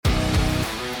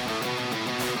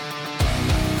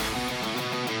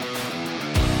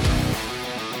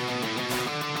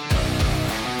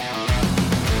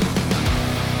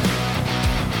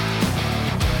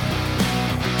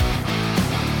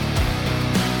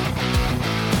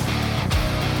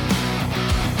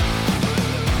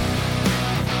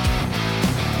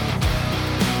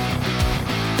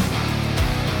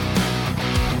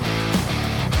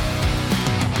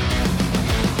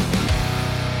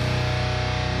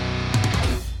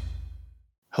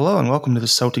Hello and welcome to the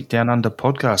Celtic Down Under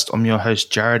podcast. I'm your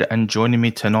host Jared, and joining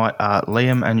me tonight are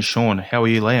Liam and Sean. How are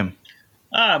you, Liam?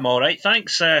 I'm all right,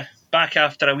 thanks. Back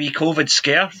after a wee COVID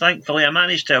scare. Thankfully, I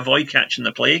managed to avoid catching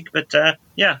the plague, but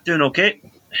yeah, doing okay.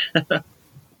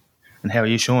 And how are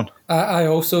you, Sean? I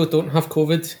also don't have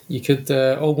COVID. You could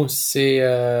almost say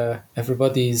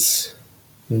everybody's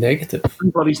negative.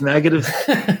 Everybody's negative.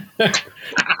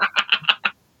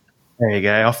 There you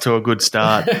go, off to a good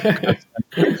start.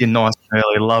 You're nice and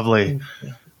early, lovely.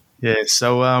 Yeah,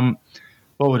 so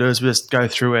what we'll do is we'll just go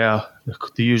through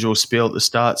the usual spiel at the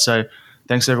start. So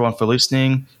thanks everyone for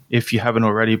listening. If you haven't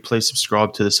already, please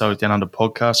subscribe to the Celtic Down Under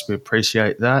podcast. We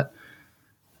appreciate that.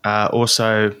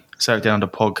 Also, Celtic Down Under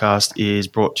podcast is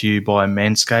brought to you by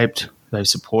Manscaped. They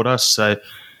support us. So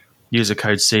use the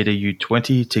code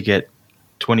CDU20 to get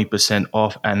 20%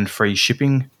 off and free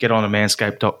shipping. Get on to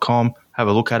manscaped.com, have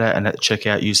a look at it, and at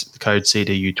checkout use the code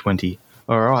CDU20.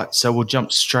 All right, so we'll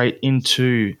jump straight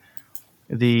into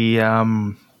the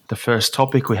first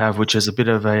topic we have, which is a bit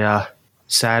of a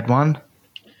sad one.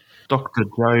 Dr.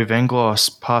 Joe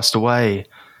Venglos passed away.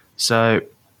 So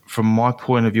from my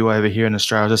point of view over here in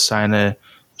Australia, I was just saying to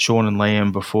Sean and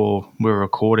Liam before we were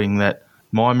recording that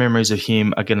my memories of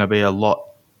him are going to be a lot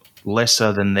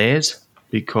lesser than theirs,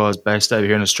 because based over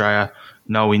here in Australia,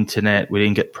 no internet, we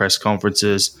didn't get press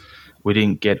conferences, we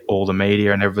didn't get all the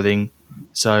media and everything.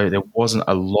 So there wasn't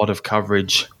a lot of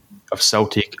coverage of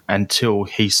Celtic until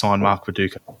he signed Mark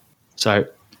Viduka. So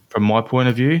from my point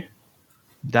of view,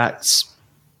 that's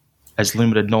as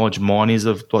limited knowledge mine is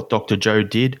of what Dr. Joe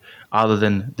did, other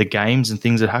than the games and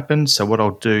things that happened. So what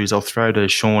I'll do is I'll throw to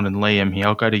Sean and Liam here.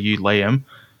 I'll go to you, Liam,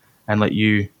 and let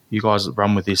you guys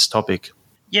run with this topic.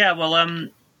 Yeah, well,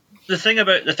 the thing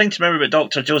to remember about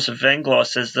Dr. Joseph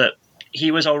Venglos is that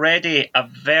he was already a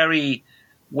very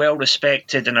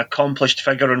well-respected and accomplished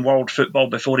figure in world football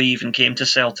before he even came to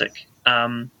Celtic.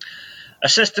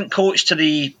 Assistant coach to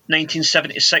the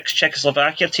 1976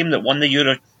 Czechoslovakia team that won the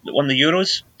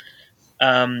Euros.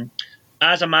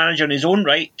 As a manager in his own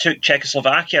right, took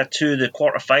Czechoslovakia to the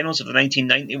quarterfinals of the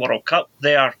 1990 World Cup,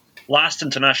 their last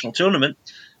international tournament,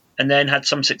 and then had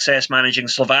some success managing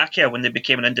Slovakia when they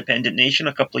became an independent nation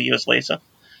a couple of years later.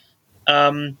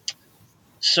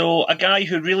 So a guy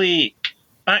who really,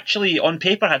 actually on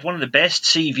paper, had one of the best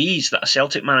CVs that a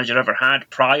Celtic manager ever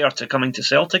had prior to coming to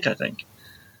Celtic, I think.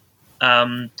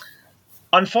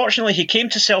 Unfortunately, he came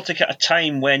to Celtic at a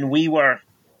time when we were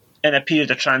in a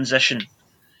period of transition.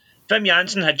 Wim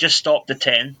Jansen had just stopped the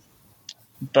 10,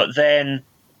 but then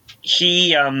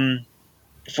he,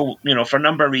 for a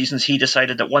number of reasons, he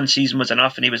decided that one season was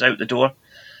enough and he was out the door.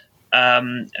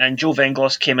 And Joe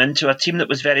Venglos came into a team that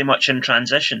was very much in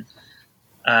transition.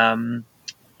 And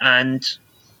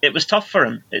it was tough for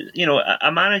him.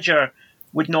 A manager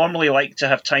would normally like to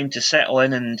have time to settle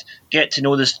in and get to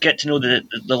know the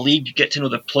league, get to know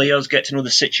the players, get to know the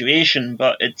situation.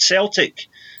 But at Celtic,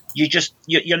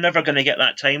 you're never going to get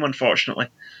that time, unfortunately.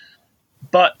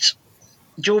 But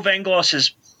Joe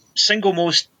Venglos' single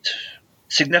most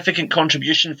significant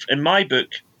contribution in my book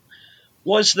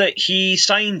was that he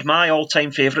signed my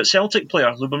all-time favourite Celtic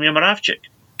player, Lubomir Moravcik,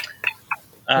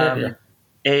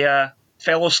 a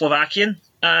fellow Slovakian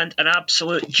and an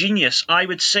absolute genius. I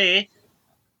would say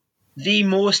the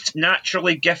most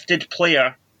naturally gifted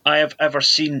player I have ever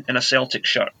seen in a Celtic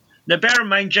shirt. Now, bear in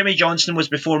mind, Jimmy Johnson was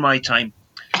before my time.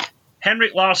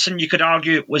 Henrik Larsson, you could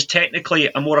argue, was technically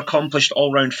a more accomplished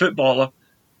all-round footballer,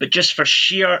 but just for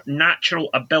sheer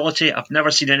natural ability, I've never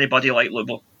seen anybody like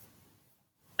Lubo.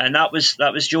 And that was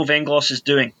Joe Venglos'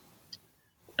 doing.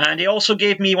 And he also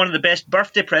gave me one of the best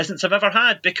birthday presents I've ever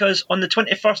had, because on the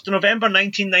 21st of November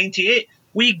 1998,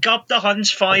 we gubbed the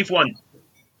Huns 5-1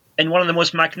 in one of the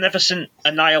most magnificent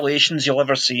annihilations you'll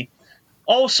ever see.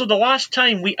 Also, the last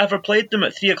time we ever played them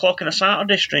at 3 o'clock on a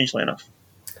Saturday, strangely enough.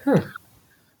 He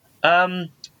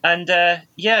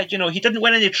didn't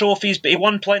win any trophies, but he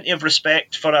won plenty of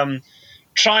respect for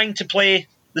trying to play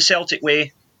the Celtic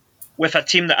way with a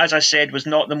team that, as I said, was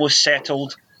not the most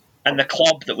settled, and the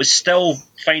club that was still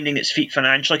finding its feet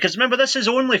financially. Because remember, this is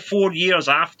only 4 years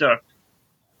after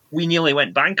we nearly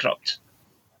went bankrupt.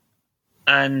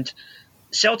 And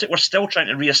Celtic were still trying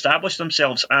to re-establish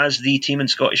themselves as the team in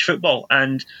Scottish football.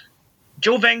 And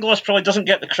Joe Venglos probably doesn't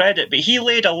get the credit, but he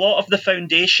laid a lot of the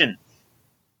foundation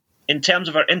in terms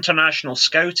of our international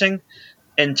scouting,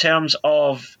 in terms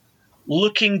of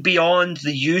looking beyond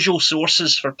the usual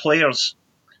sources for players,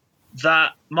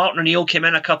 that Martin O'Neill came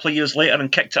in a couple of years later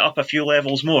and kicked it up a few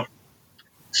levels more.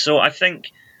 So I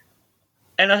think,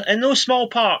 in no small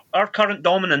part, our current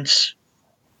dominance,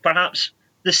 perhaps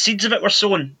the seeds of it were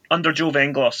sown under Joe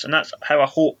Venglos, and that's how I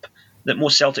hope that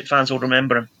most Celtic fans will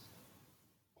remember him.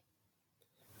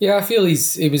 Yeah, I feel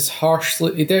he was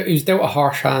harshly. He was dealt a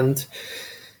harsh hand.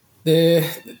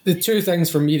 The two things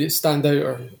for me that stand out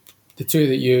are the two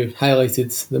that you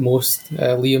highlighted the most,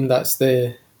 Liam. That's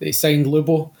that he signed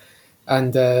Lubo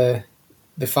and the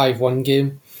 5-1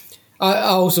 game. I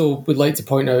also would like to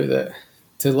point out that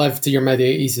to live to your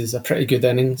mid-80s is a pretty good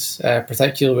innings,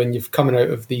 particularly when you've coming out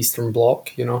of the Eastern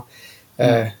Bloc, in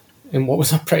what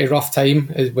was a pretty rough time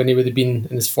when he would have been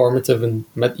in his formative and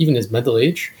even his middle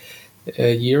age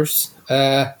years.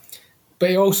 But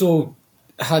he also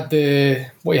had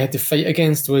what he had to fight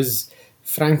against was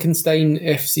Frankenstein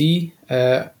FC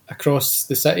across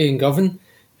the city in Govan,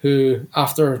 who,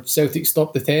 after Celtic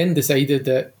stopped the 10, decided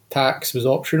that tax was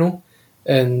optional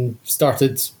and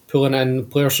started pulling in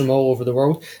players from all over the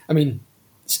world. I mean,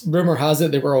 rumour has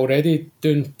it they were already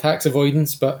doing tax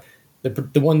avoidance, but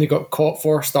the one they got caught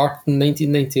for started in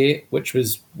 1998, which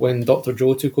was when Dr.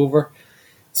 Joe took over.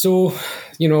 So,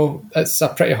 it's a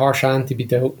pretty harsh hand to be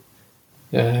dealt,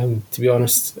 to be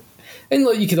honest. And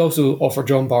you could also offer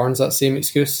John Barnes that same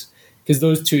excuse, because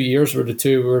those 2 years were the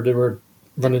two where they were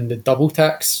running the double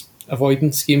tax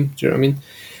avoidance scheme. Do you know what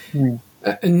I mean?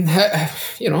 And,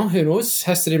 who knows?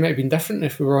 History might have been different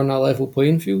if we were on a level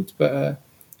playing field. But,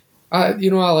 I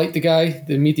like the guy.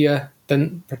 The media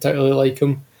didn't particularly like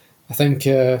him. I think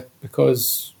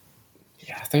because,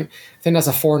 I think that's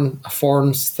a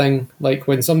foreign's thing. Like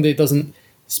when somebody doesn't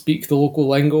speak the local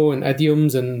lingo and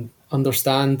idioms and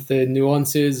understand the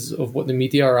nuances of what the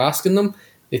media are asking them,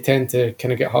 they tend to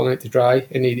kind of get hung out to dry.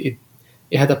 And he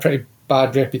had a pretty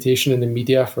bad reputation in the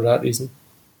media for that reason.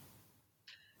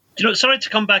 Sorry to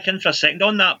come back in for a second.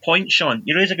 On that point, Sean,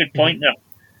 you raise a good point there.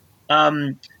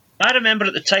 I remember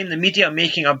at the time the media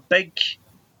making a big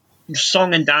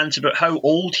song and dance about how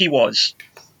old he was,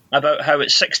 about how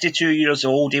at 62 years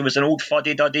old he was an old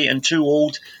fuddy-duddy and too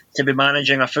old to be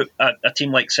managing a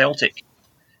team like Celtic.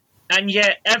 And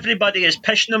yet everybody is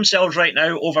pissing themselves right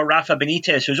now over Rafa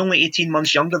Benitez, who's only 18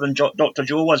 months younger than Dr.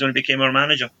 Joe was when he became our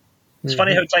manager. It's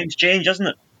funny how times change, isn't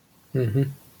it? Mm-hmm.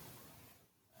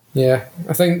 Yeah,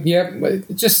 I think, I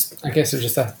guess it was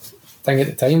just a thing at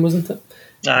the time, wasn't it?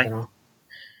 Aye.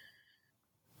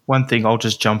 One thing I'll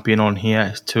just jump in on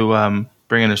here to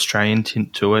bring an Australian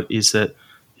tint to it is that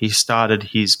he started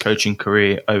his coaching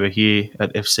career over here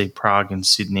at FC Prague in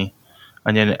Sydney,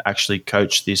 and then actually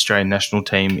coached the Australian national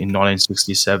team in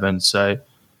 1967. So,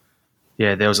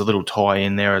 yeah, there was a little tie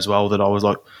in there as well that I was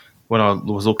like, when I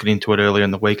was looking into it earlier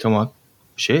in the week, I'm like,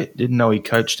 shit, didn't know he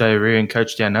coached over here and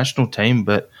coached our national team.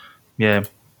 But, yeah,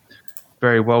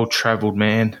 very well-travelled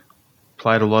man.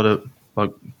 Did a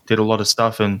lot of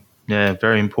stuff, and, yeah,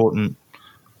 very important.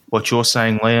 What you're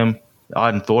saying, Liam, I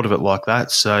hadn't thought of it like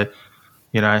that. So,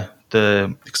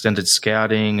 the extended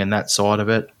scouting and that side of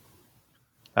it,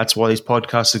 that's why these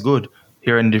podcasts are good,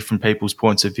 hearing different people's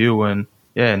points of view. And,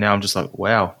 yeah, now I'm just like,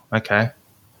 wow, okay,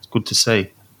 it's good to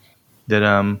see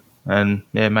that. And,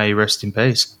 yeah, may you rest in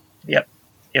peace. Yep.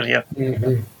 Yeah.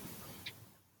 Mm-hmm.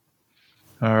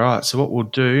 All right, so what we'll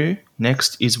do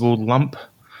next is we'll lump.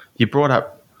 You brought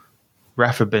up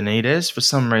Rafa Benitez. For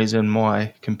some reason,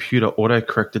 my computer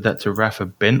auto-corrected that to Rafa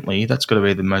Bentley. That's got to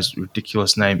be the most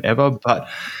ridiculous name ever. But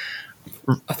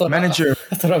I thought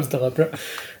I was deliberate.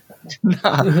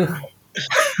 Nah.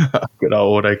 Good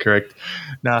old autocorrect.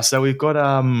 So we've got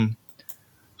a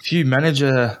few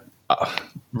manager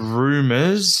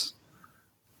rumours.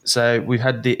 So we've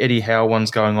had the Eddie Howe ones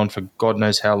going on for God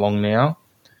knows how long now.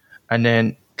 And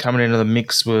then coming into the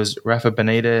mix was Rafa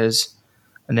Benitez.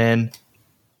 And then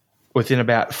within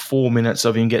about 4 minutes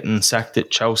of him getting sacked at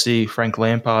Chelsea, Frank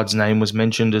Lampard's name was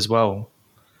mentioned as well.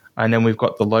 And then we've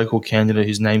got the local candidate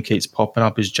whose name keeps popping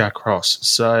up is Jack Ross.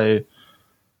 So,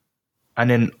 and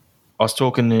then I was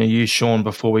talking to you, Sean,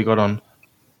 before we got on,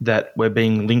 that we're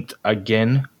being linked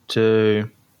again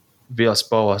to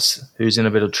Villas-Boas, who's in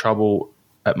a bit of trouble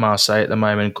at Marseille at the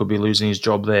moment and could be losing his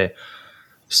job there.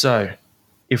 So,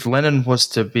 if Lennon was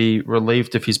to be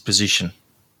relieved of his position,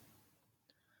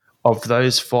 of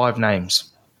those 5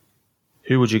 names,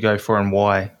 who would you go for and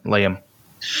why, Liam?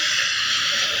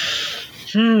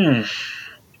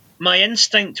 My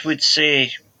instinct would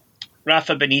say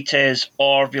Rafa Benitez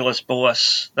or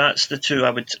Villas-Boas. That's the two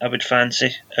I would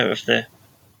fancy out of the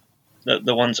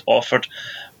ones offered.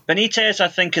 Benitez, I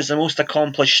think, is the most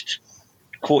accomplished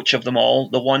coach of them all.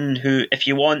 The one who, if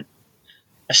you want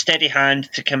a steady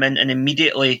hand to come in and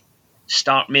immediately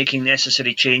start making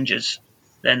necessary changes,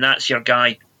 then that's your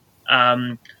guy.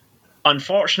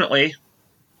 Unfortunately,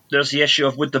 there's the issue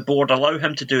of would the board allow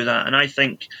him to do that? And I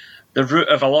think the root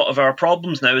of a lot of our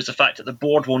problems now is the fact that the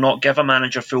board will not give a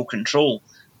manager full control.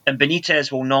 And Benitez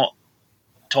will not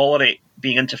tolerate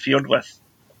being interfered with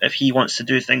if he wants to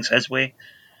do things his way.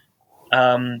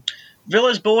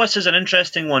 Villas-Boas is an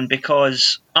interesting one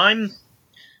because I'm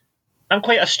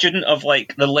quite a student of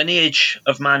like the lineage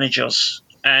of managers,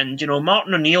 and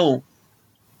Martin O'Neill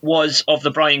was of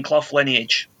the Brian Clough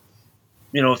lineage.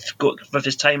 With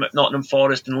his time at Nottingham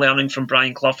Forest and learning from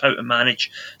Brian Clough how to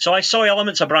manage. So I saw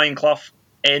elements of Brian Clough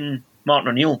in Martin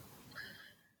O'Neill.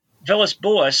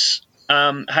 Villas-Boas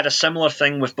had a similar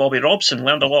thing with Bobby Robson,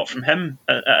 learned a lot from him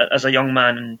as a young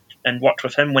man and worked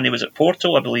with him when he was at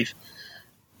Porto, I believe.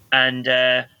 And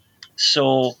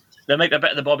so there might be a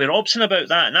bit of the Bobby Robson about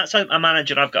that, and that's a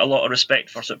manager I've got a lot of respect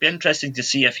for. So it'd be interesting to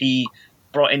see if he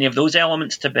brought any of those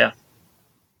elements to bear.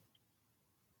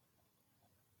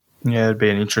 Yeah, it'd be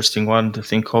an interesting one to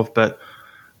think of, but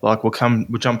like we'll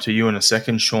jump to you in a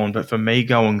second, Sean. But for me,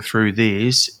 going through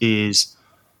this is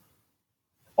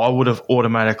I would have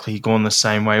automatically gone the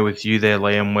same way with you there,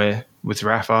 Liam, where with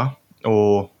Rafa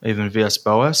or even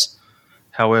Villas-Boas.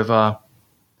 However,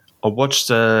 I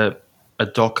watched a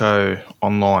doco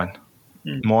online,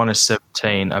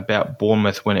 -17, about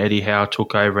Bournemouth when Eddie Howe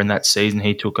took over. In that season,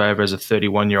 he took over as a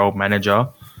 31-year-old manager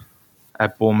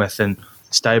at Bournemouth and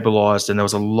stabilised, and there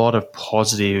was a lot of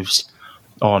positives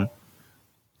on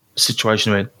a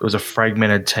situation where it was a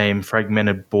fragmented team,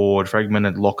 fragmented board,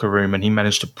 fragmented locker room, and he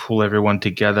managed to pull everyone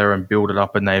together and build it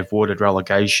up, and they avoided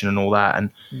relegation and all that. And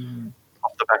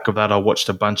off the back of that, I watched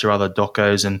a bunch of other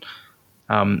docos and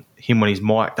him when he's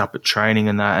mic'd up at training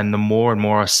and that, and the more and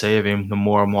more I see of him, the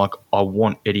more I'm like, I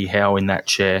want Eddie Howe in that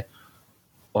chair.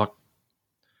 Like,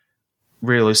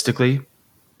 realistically,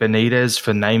 Benitez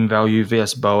for name value,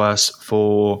 Villas-Boas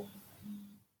for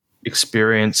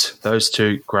experience, those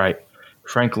two, great.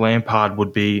 Frank Lampard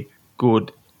would be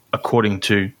good according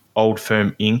to Old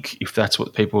Firm Inc., if that's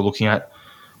what people are looking at.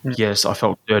 Yes, I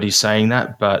felt dirty saying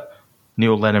that, but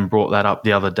Neil Lennon brought that up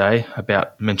the other day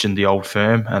mentioned the Old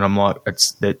Firm, and I'm like,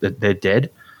 they're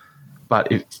dead.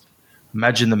 But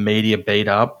imagine the media beat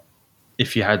up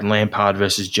if you had Lampard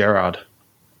versus Gerrard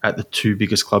at the two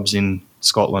biggest clubs in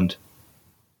Scotland.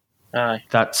 Aye.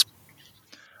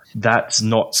 That's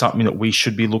not something that we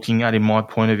should be looking at, in my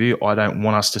point of view. I don't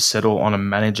want us to settle on a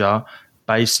manager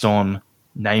based on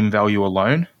name value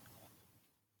alone.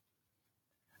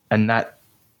 And that,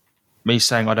 me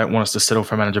saying I don't want us to settle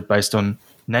for a manager based on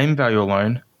name value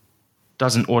alone,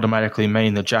 doesn't automatically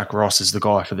mean that Jack Ross is the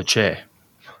guy for the chair.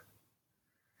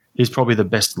 He's probably the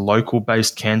best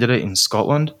local-based candidate in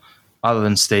Scotland, other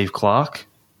than Steve Clarke.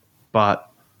 But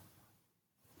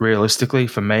realistically,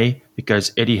 for me, it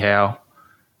goes Eddie Howe,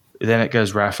 then it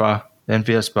goes Rafa, then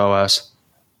Villas-Boas,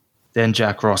 then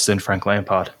Jack Ross, then Frank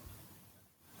Lampard.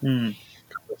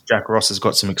 Jack Ross has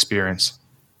got some experience.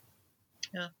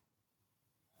 Yeah.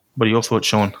 What are your thoughts,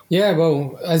 Sean? Yeah,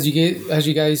 well, as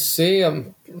you guys say,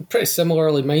 I'm pretty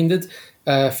similarly minded.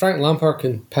 Frank Lampard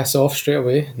can piss off straight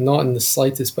away, not in the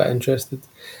slightest bit interested.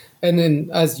 And then,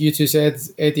 as you two said,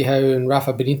 Eddie Howe and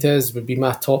Rafa Benitez would be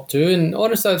my top two. And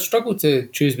honestly, I'd struggle to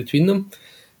choose between them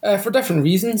for different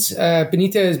reasons.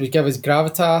 Benitez would give us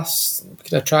gravitas,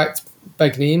 could attract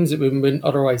big names that we wouldn't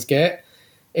otherwise get.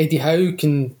 Eddie Howe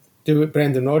can do what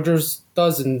Brendan Rodgers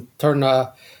does and turn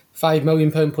a £5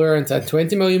 million player into a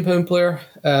 £20 million player,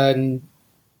 and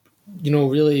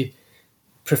really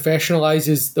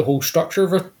professionalises the whole structure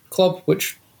of a club,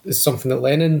 which is something that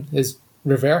Lennon has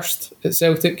reversed at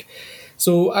Celtic.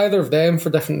 So either of them,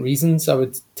 for different reasons, I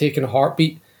would take in a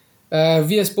heartbeat.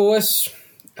 Villas-Boas,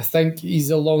 I think he's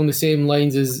along the same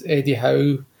lines as Eddie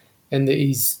Howe in that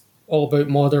he's all about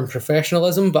modern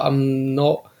professionalism, but I'm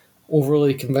not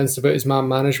overly convinced about his man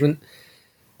management.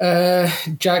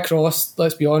 Jack Ross,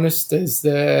 let's be honest, is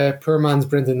the poor man's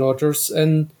Brendan Rodgers,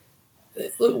 and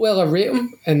well, I rate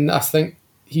him, and I think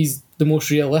he's the most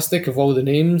realistic of all the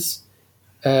names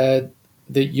that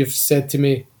you've said to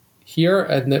me here,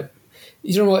 and that,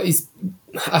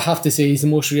 I have to say he's the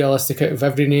most realistic out of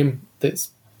every name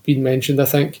that's been mentioned, I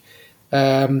think,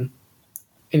 and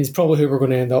he's probably who we're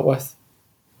going to end up with,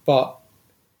 but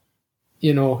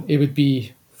he would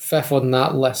be fifth on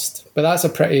that list, but that's a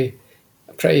pretty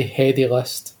heady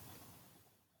list.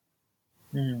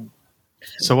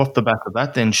 So off the back of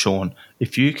that then, Sean,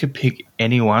 if you could pick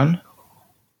anyone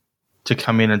to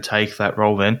come in and take that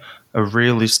role then, a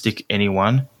realistic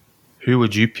anyone, who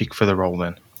would you pick for the role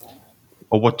then?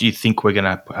 Or what do you think we're going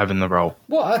to have in the role?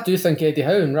 Well, I do think Eddie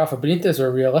Howe and Rafa Benitez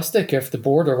are realistic if the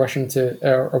board are willing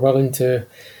to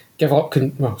give up...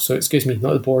 not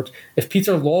the board. If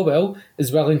Peter Lawwell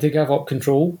is willing to give up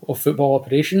control of football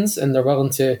operations and they're willing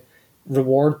to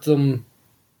reward them,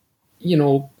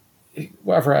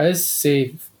 whatever it is,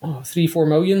 say 3-4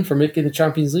 million for making the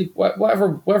Champions League.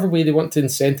 Whatever way they want to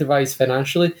incentivize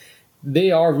financially,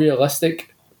 they are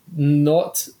realistic,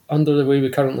 not under the way we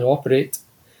currently operate.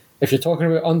 If you're talking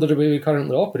about under the way we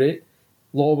currently operate,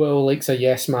 Lawwell likes a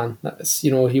yes man. That's,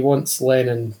 he wants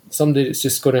Lennon, somebody that's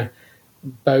just going to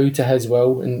bow to his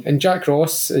will. And Jack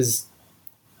Ross's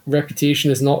reputation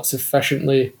is not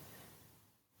sufficiently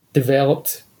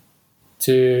developed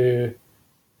to.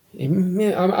 I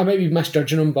might be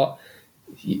misjudging him, but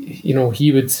he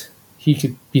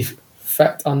could be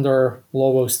fit under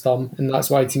Lawwell's thumb, and that's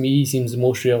why to me he seems the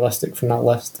most realistic from that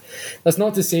list. That's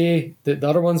not to say that the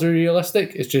other ones are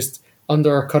realistic. It's just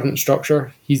under our current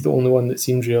structure, he's the only one that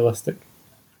seems realistic.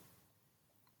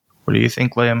 What do you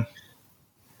think, Liam?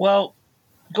 Well,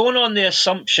 going on the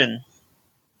assumption,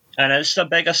 and it's a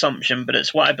big assumption, but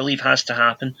it's what I believe has to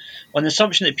happen, on the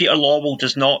assumption that Peter Lawwell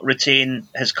does not retain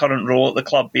his current role at the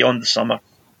club beyond the summer.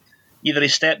 Either he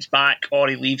steps back or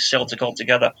he leaves Celtic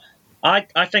altogether. I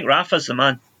think Rafa's the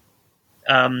man.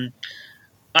 I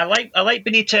like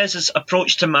Benitez's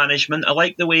approach to management. I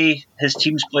like the way his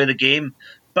teams play the game.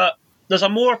 But there's a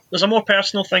more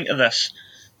personal thing to this.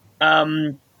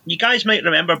 You guys might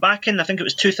remember back in, I think it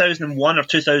was 2001 or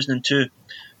 2002,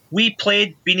 we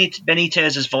played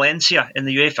Benitez's Valencia in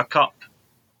the UEFA Cup,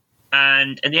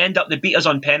 and in the end up they beat us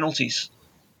on penalties,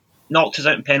 knocked us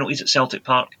out in penalties at Celtic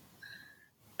Park.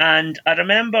 And I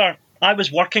remember I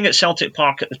was working at Celtic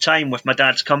Park at the time with my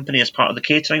dad's company as part of the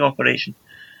catering operation.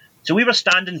 So we were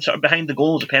standing sort of behind the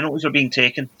goal, the penalties were being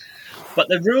taken. But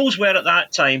the rules were at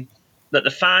that time that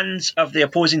the fans of the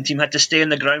opposing team had to stay in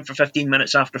the ground for 15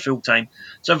 minutes after full time.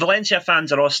 So Valencia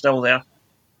fans are all still there.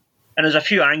 And there's a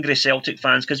few angry Celtic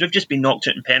fans because we've just been knocked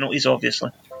out in penalties, obviously.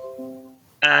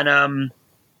 And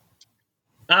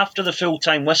after the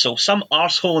full-time whistle, some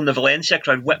arsehole in the Valencia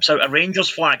crowd whips out a Rangers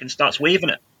flag and starts waving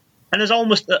it. And there's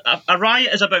almost a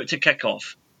riot is about to kick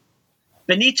off.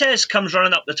 Benitez comes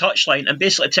running up the touchline and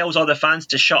basically tells all the fans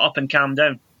to shut up and calm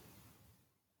down.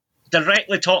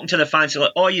 Directly talking to the fans,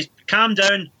 like, "Oh, you calm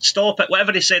down, stop it,"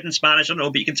 whatever he said in Spanish, I don't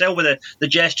know, but you can tell with the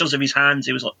gestures of his hands,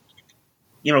 he was like,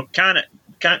 calm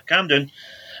down.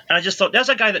 And I just thought, there's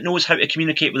a guy that knows how to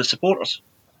communicate with the supporters.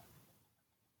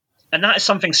 And that is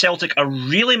something Celtic are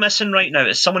really missing right now,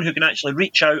 is someone who can actually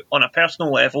reach out on a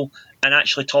personal level and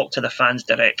actually talk to the fans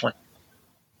directly.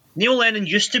 Neil Lennon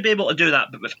used to be able to do that,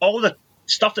 but with all the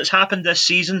stuff that's happened this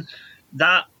season,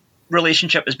 that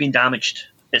relationship has been damaged.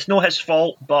 It's not his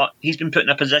fault, but he's been put in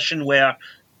a position where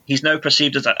he's now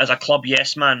perceived as a club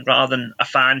yes man rather than a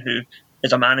fan who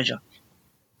is a manager.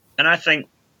 And I think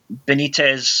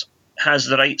Benitez has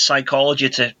the right psychology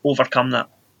to overcome that.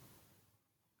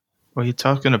 Well, you're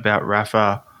talking about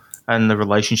Rafa and the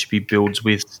relationship he builds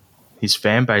with his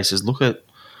fan bases.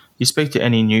 You speak to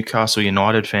any Newcastle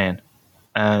United fan,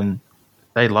 and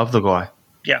they love the guy.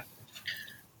 Yeah.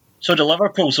 So do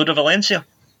Liverpool, so do Valencia.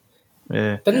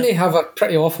 Yeah. Didn't they have a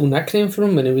pretty awful nickname for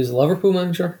him when he was the Liverpool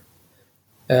manager?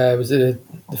 Was it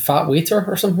the Fat Waiter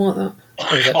or something like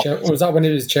that? Or was that when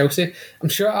he was Chelsea? I'm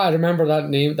sure I remember that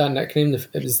nickname.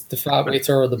 It was the Fat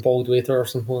Waiter or the Bald Waiter or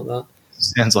something like that.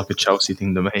 Sounds like a Chelsea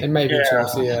thing to me. It might be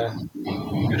Chelsea, yeah.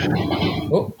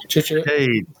 Oh, choo-choo.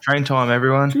 Hey, train time,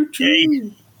 everyone.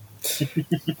 Choo-choo.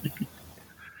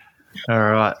 All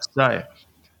right. So,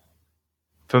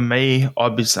 for me,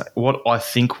 I'd be saying what I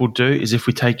think we'll do is if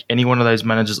we take any one of those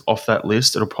managers off that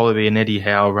list, it'll probably be an Eddie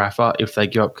Howe, Rafa, if they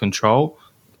give up control,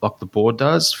 like the board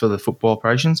does for the football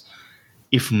operations.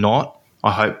 If not,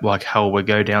 I hope, like hell, we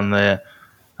go down the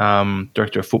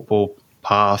director of football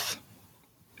path,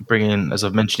 bring in, as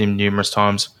I've mentioned him numerous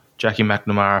times, Jackie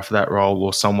McNamara for that role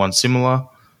or someone similar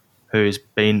who's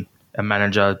been a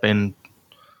manager, been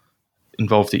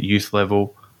involved at youth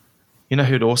level. You know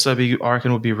who'd also be, I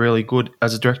reckon, would be really good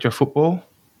as a director of football?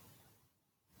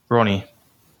 Ronnie.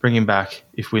 Bring him back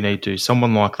if we need to.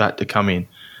 Someone like that to come in.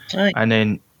 Right. And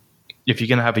then if you're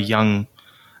going to have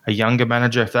a younger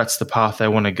manager, if that's the path they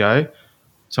want to go,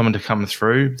 someone to come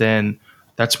through, then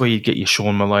that's where you get your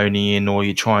Sean Maloney in, or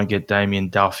you try and get Damien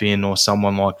Duff in, or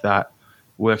someone like that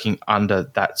working under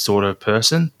that sort of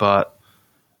person. But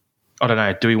I don't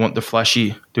know. Do we want the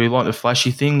flashy? Do we like the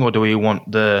flashy thing, or do we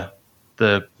want the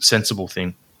sensible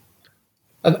thing?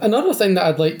 Another thing that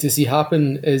I'd like to see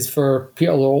happen is for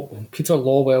Peter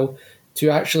Lawwell to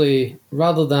actually,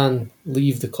 rather than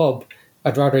leave the club,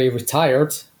 I'd rather he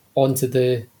retired onto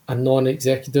a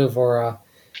non-executive or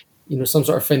some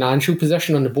sort of financial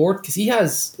position on the board, because he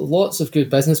has lots of good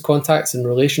business contacts and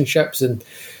relationships, and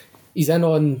he's in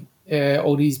on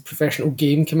all these professional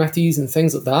game committees and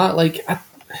things like that. Like,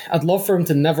 I'd love for him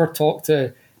to never talk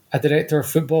to a director of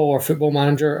football or football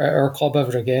manager at our club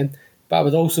ever again, but I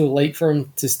would also like for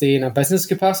him to stay in a business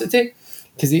capacity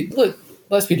because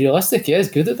let's be realistic, he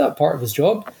is good at that part of his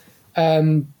job,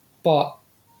 but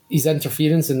his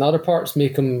interference in other parts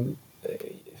make him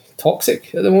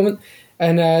toxic at the moment.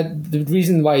 And the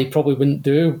reason why he probably wouldn't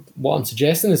do what I'm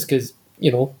suggesting is because,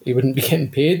 he wouldn't be getting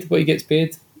paid what he gets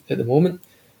paid at the moment.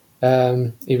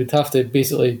 He would have to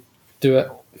basically do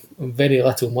it with very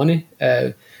little money.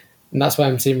 And that's why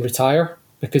I'm saying retire,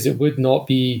 because it would not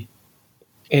be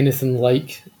anything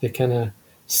like the kind of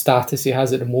status he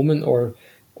has at the moment, or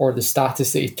the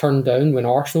status that he turned down when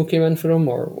Arsenal came in for him,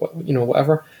 or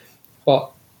whatever.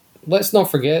 But let's not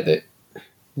forget that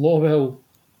Lowell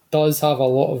does have a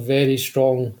lot of very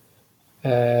strong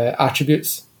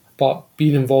attributes, but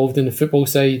being involved in the football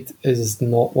side is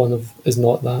not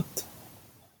that.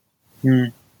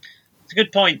 It's a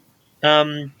good point.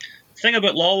 Thing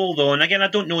about Lowell, though, and again, I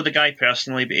don't know the guy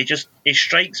personally, but he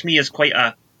strikes me as quite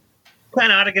an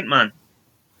arrogant man,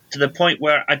 to the point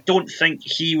where I don't think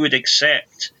he would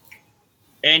accept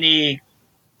any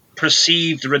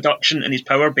perceived reduction in his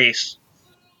power base.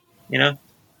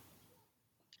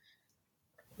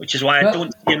 Which is why I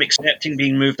don't see him accepting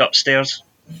being moved upstairs.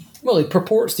 Well, he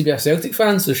purports to be a Celtic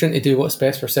fan, so shouldn't he do what's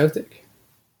best for Celtic?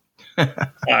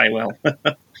 Aye, well.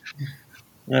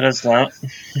 There is that.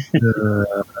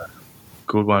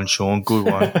 Good one, Sean. Good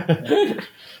one.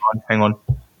 Hang on.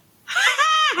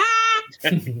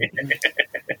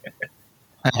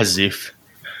 As if.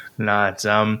 No, it's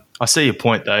I see your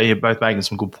point though. You're both making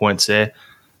some good points there.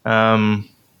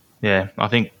 Yeah, I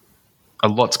think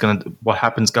what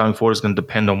happens going forward is going to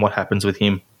depend on what happens with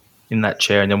him in that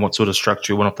chair, and then what sort of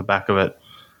structure you want off the back of it.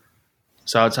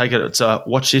 So I take it it's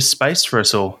watch this space for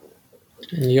us all.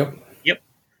 Yep.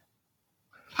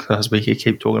 Because we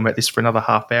keep talking about this for another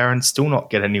half hour and still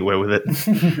not get anywhere with it.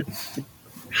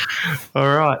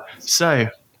 All right. So,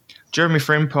 Jeremy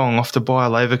Frimpong off to Bayer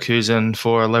Leverkusen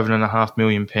for £11.5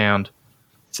 million.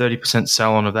 30%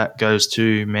 sell-on of that goes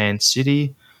to Man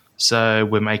City. So,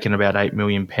 we're making about £8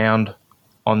 million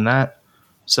on that.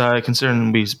 So,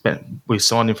 considering we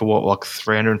signed him for like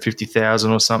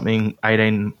 350,000 or something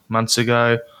 18 months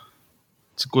ago,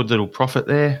 it's a good little profit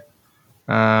there.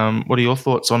 What are your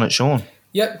thoughts on it, Sean?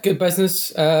 Yep, good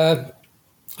business. I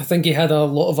think he had a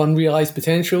lot of unrealised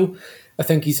potential. I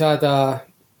think he's had a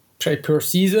pretty poor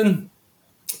season.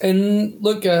 And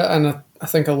look, I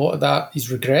think a lot of that he's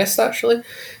regressed actually,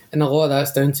 and a lot of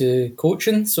that's down to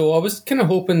coaching. So I was kind of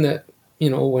hoping that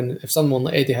if someone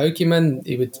like Eddie Howe came in,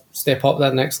 he would step up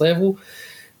that next level.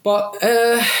 But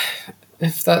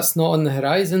if that's not on the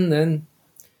horizon, then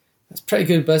that's pretty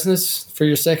good business for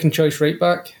your second choice right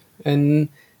back. And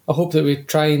I hope that we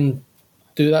try and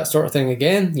do that sort of thing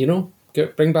again,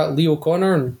 bring back Leo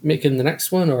Connor and make him the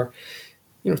next one, or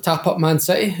tap up Man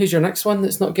City. Who's your next one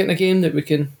that's not getting a game that we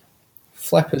can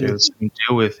flip and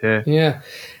deal with? Yeah,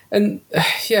 and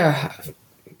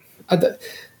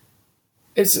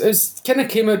it's kind of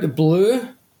came out the blue,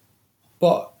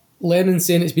 but Lennon's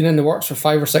saying it's been in the works for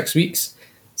 5 or 6 weeks.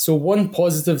 So one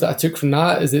positive that I took from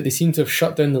that is that they seem to have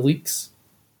shut down the leaks.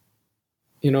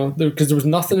 Because there was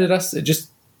nothing of this; it just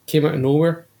came out of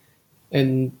nowhere.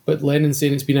 But Lennon's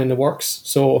saying it's been in the works,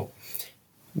 so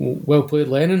well played,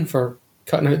 Lennon, for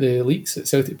cutting out the leaks at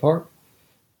Celtic Park.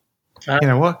 You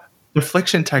know what?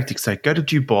 Deflection tactics, they go to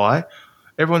Dubai.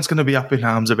 Everyone's going to be up in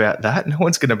arms about that. No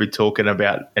one's going to be talking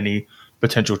about any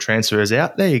potential transfers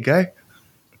out. There you go.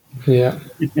 Yeah.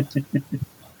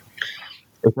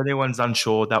 If anyone's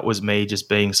unsure, that was me just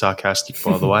being sarcastic,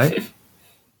 by the way,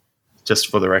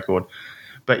 just for the record.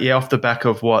 But yeah, off the back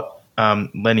of what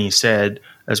Lenny said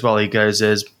as well, he goes,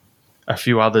 there's a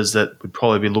few others that would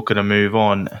probably be looking to move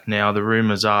on. Now, the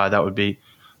rumours are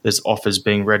there's offers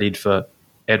being readied for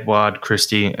Edouard,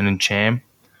 Christie and Encham.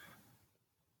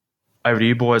 Over to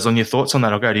you, boys, on your thoughts on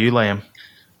that. I'll go to you, Liam.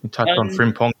 You touched on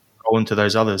Frimpong, go into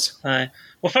those others.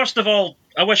 Well, first of all,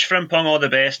 I wish Frimpong all the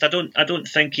best. I don't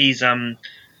think he's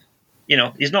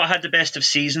he's not had the best of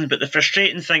seasons, but the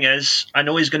frustrating thing is I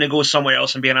know he's going to go somewhere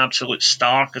else and be an absolute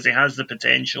star because he has the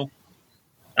potential.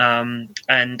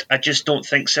 And I just don't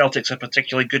think Celtic's a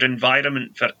particularly good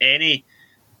environment for any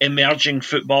emerging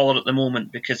footballer at the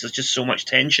moment because there's just so much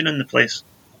tension in the place.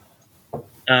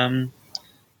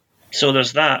 So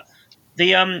there's that.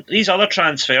 These other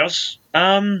transfers,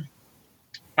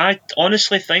 I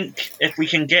honestly think if we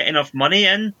can get enough money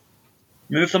in,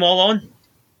 move them all on.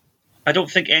 I don't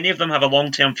think any of them have a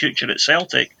long-term future at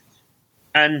Celtic.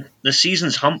 And the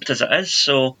season's humped as it is,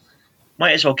 so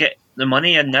might as well get the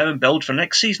money in now and build for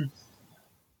next season.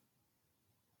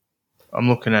 I'm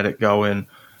looking at it going,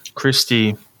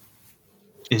 Christie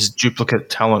is duplicate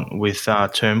talent with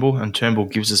Turnbull, and Turnbull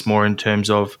gives us more in terms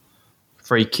of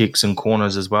free kicks and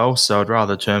corners as well. So I'd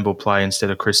rather Turnbull play instead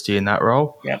of Christie in that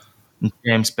role. Yeah. And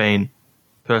Cham's been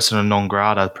persona non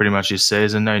grata pretty much this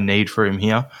season. No need for him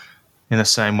here in the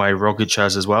same way Rogic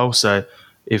has as well. So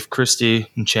if Christie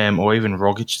and Cham or even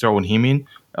Rogic throwing him in,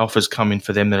 offers come in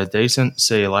for them that are decent,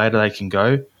 see you later, they can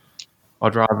go.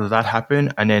 I'd rather that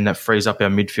happen, and then that frees up our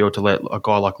midfield to let a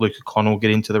guy like Luke O'Connell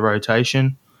get into the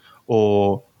rotation.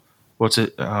 Or what's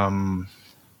it?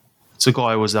 It's a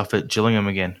guy who was up at Gillingham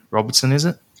again. Robertson, is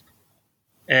it?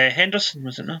 Henderson,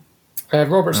 was it not?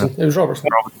 Robertson. It was Robertson.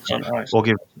 We'll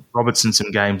give Robertson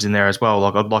some games in there as well.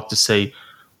 Like I'd like to see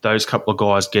those couple of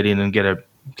guys get in and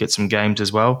get some games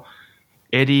as well.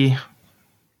 Eddie,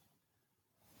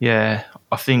 yeah,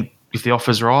 I think if the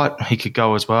offer's right, he could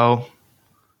go as well.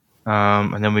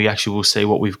 And then we actually will see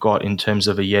what we've got in terms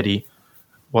of a Yeti,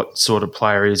 what sort of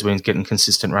player he is when he's getting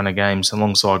consistent run of games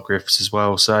alongside Griffiths as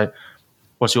well. So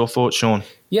what's your thoughts, Sean?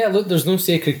 Yeah, look, there's no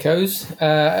sacred cows.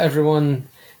 Everyone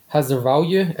has their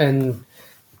value, and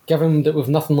given that we've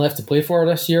nothing left to play for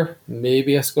this year,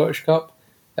 maybe a Scottish Cup,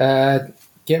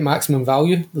 get maximum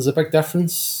value. There's a big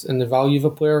difference in the value of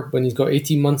a player when he's got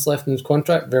 18 months left in his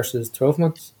contract versus 12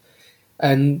 months.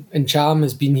 And Cham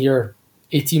has been here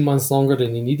 18 months longer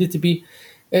than he needed to be.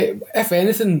 If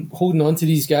anything, holding on to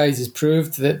these guys has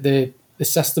proved that the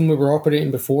system we were operating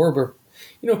before,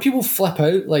 where people flip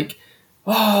out like,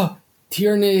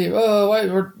 Tierney,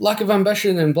 or lack of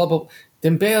ambition and blah blah.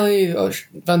 Dembele,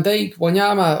 Van Dijk,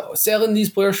 Wanyama, selling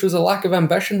these players shows a lack of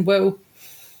ambition. Well,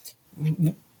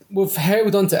 we've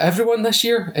held on to everyone this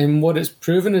year, and what it's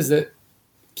proven is that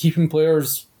keeping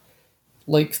players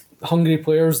like hungry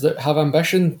players that have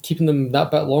ambition, keeping them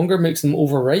that bit longer makes them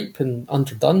overripe and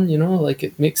underdone. Like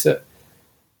it makes it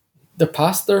they're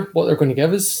past what they're going to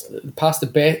give us, past the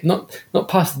best, not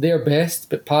past their best,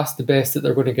 but past the best that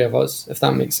they're going to give us, if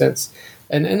that makes sense.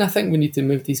 And I think we need to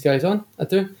move these guys on. I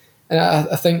do, and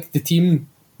I think the team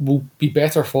will be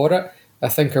better for it. I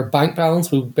think our bank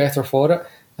balance will be better for it.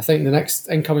 I think the next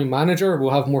incoming manager will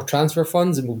have more transfer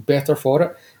funds and will be better for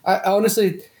it. I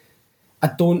honestly, I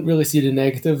don't really see the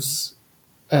negatives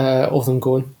of them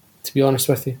going, to be honest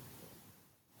with you.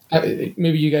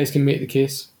 Maybe you guys can make the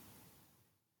case.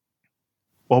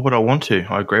 Why would I want to?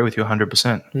 I agree with you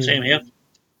 100%. Same here.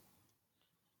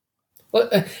 Well,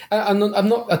 I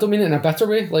don't mean it in a bitter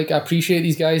way. Like, I appreciate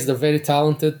these guys; they're very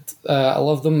talented. I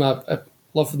love them. I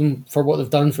love them for what they've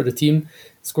done for the team.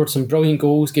 Scored some brilliant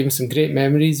goals, gave me some great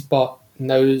memories. But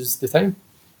now's the time,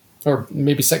 or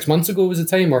maybe 6 months ago was the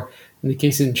time, or in the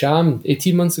case of Cham,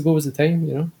 18 months ago was the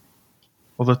time.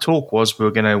 Well, the talk was we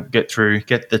were going to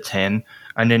get the 10,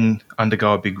 and then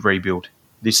undergo a big rebuild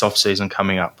this off season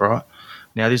coming up, right?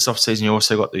 Now, this off-season, you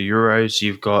also got the Euros.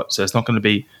 So it's going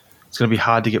to be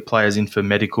hard to get players in for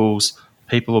medicals.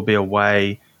 People will be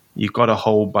away. You've got a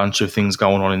whole bunch of things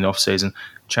going on in the off-season.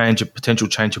 Potential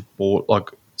change of board, like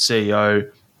CEO,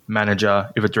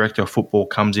 manager, if a director of football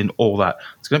comes in, all that.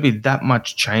 It's going to be that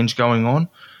much change going on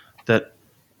that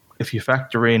if you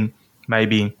factor in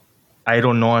maybe 8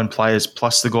 or 9 players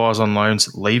plus the guys on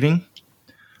loans leaving,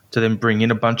 to then bring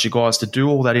in a bunch of guys to do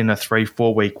all that in a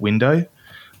 3-4 week window,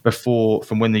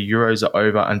 from when the Euros are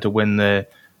over until when the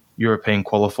European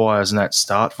qualifiers and that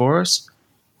start for us,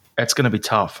 it's going to be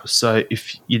tough. So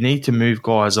if you need to move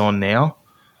guys on now,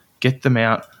 get them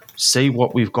out, see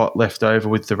what we've got left over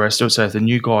with the rest of it. So if the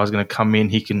new guy is going to come in,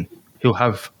 he'll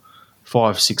have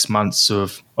 5-6 months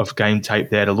of game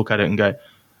tape there to look at it and go,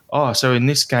 so in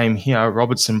this game here,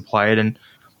 Robertson played and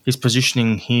his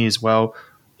positioning here as well.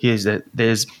 His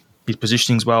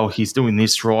positioning's well, he's doing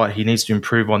this right, he needs to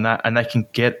improve on that, and they can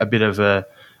get a bit of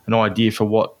an idea for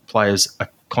what players are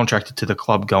contracted to the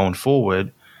club going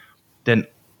forward. Then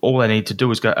all they need to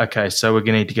do is go, okay, so we're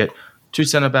going to need to get 2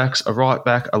 centre-backs, a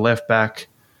right-back, a left-back,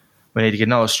 we need to get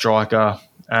another striker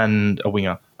and a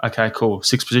winger. Okay, cool.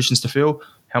 6 positions to fill.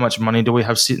 How much money do we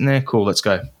have sitting there? Cool, let's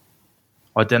go.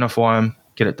 Identify them,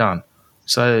 get it done.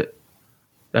 So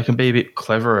they can be a bit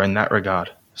cleverer in that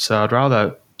regard. So I'd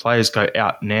rather players go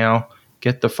out now,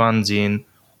 get the funds in,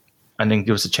 and then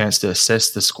give us a chance to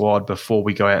assess the squad before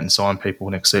we go out and sign people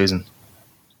next season.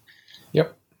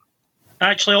 Yep.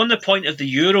 Actually, on the point of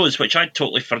the Euros, which I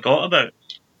totally forgot about,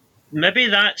 maybe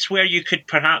that's where you could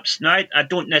perhaps, now I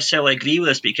don't necessarily agree with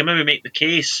this, but you can maybe make the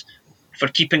case for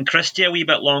keeping Christie a wee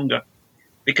bit longer.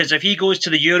 Because if he goes to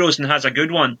the Euros and has a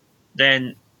good one,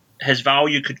 then his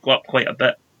value could go up quite a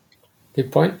bit.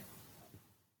 Good point.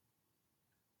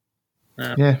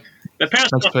 Yeah. But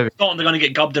personally, Scotland are going to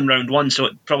get gubbed in round 1, so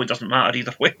it probably doesn't matter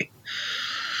either way.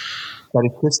 But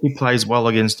if Christie plays well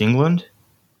against England,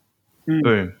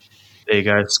 boom, there you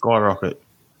go, skyrocket.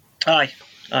 Aye.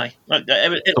 Aye.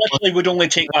 It literally would only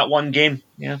take that one game.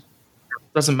 Yeah.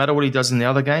 Doesn't matter what he does in the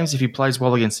other games. If he plays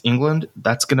well against England,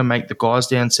 that's going to make the guys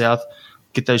down south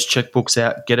get those checkbooks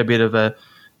out, get a bit of a,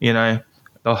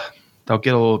 they'll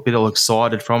get a little bit all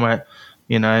excited from it,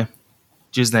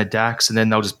 using their DAX, and then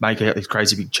they'll just make out these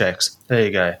crazy big checks. There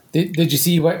you go. Did you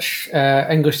see which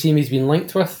English team he's been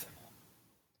linked with?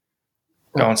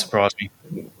 Go on, surprise me.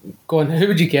 Go on, who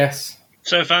would you guess?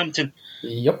 Southampton.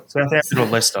 Yep. Southampton or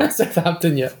Leicester?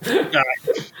 Southampton, yeah.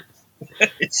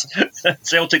 It's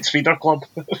Celtic's feeder club.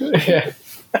 Yeah.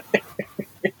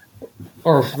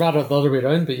 Or rather the other way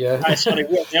around, but yeah. Sorry,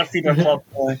 we're their feeder club.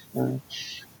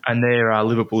 And they're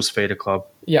Liverpool's feeder club.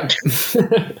 Yeah.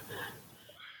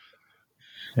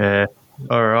 Yeah.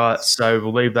 All right, so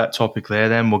we'll leave that topic there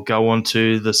then. We'll go on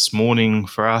to this morning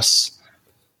for us.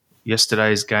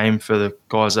 Yesterday's game for the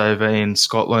guys over in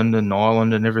Scotland and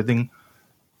Ireland and everything.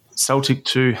 Celtic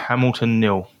 2, Hamilton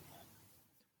 0.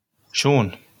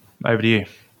 Sean, over to you.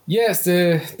 Yes,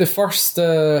 the first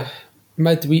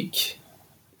midweek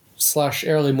 /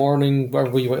 early morning,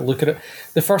 wherever you want to look at it,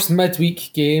 the first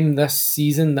midweek game this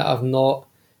season that I've not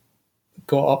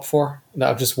got up for, that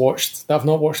I've just watched, that I've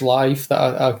not watched live, that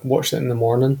I watched it in the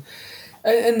morning.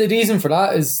 And the reason for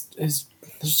that is there's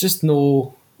just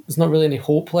there's not really any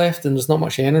hope left, and there's not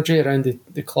much energy around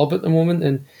the club at the moment,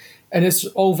 and it's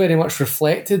all very much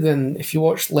reflected. And if you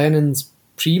watch Lennon's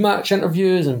pre-match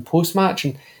interviews and post-match,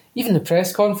 and even the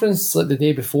press conference like the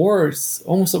day before, it's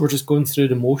almost like we're just going through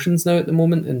the motions now at the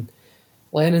moment. And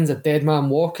Lennon's a dead man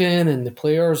walking, and the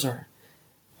players are,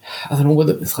 I don't know what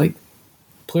it's like.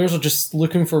 Players are just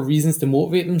looking for reasons to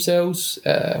motivate themselves. I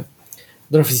don't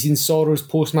know if you've seen Sorrow's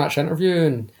post-match interview,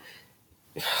 and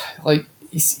like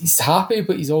he's happy,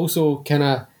 but he's also kind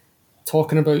of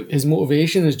talking about his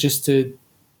motivation is just to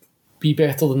be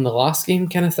better than the last game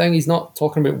kind of thing. He's not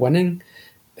talking about winning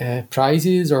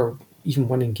prizes or even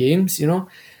winning games,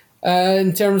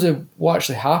 In terms of what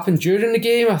actually happened during the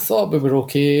game, I thought we were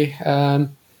okay.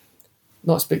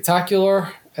 Not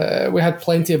spectacular. We had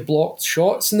plenty of blocked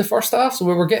shots in the first half, so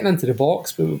we were getting into the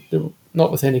box, but they were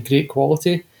not with any great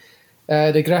quality.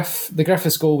 The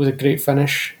Griffiths goal was a great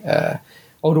finish,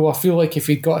 although I feel like if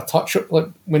he'd got a touch, like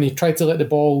when he tried to let the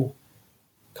ball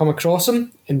come across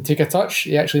him and take a touch,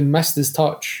 he actually missed his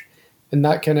touch, and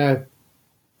that kind of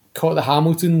caught the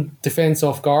Hamilton defence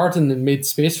off guard and then made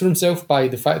space for himself by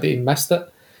the fact that he missed it.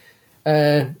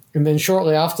 And then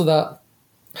shortly after that,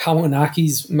 Hamilton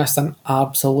Accies missed an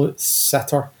absolute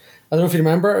sitter. I don't know if you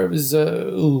remember, it was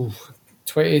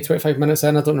 20, 25 minutes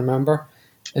in, I don't remember.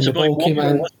 And the ball came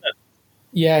in.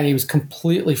 Yeah, and he was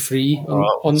completely free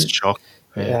on the shock.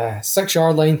 Yeah,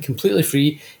 6-yard line, completely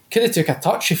free. Could have took a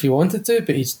touch if he wanted to,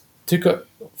 but he took it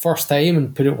first time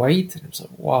and put it wide. And it was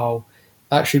like, wow,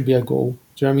 that should be a goal.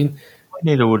 Do you know what I mean? What he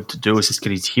needed to do was just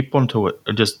get his hip onto it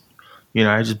and just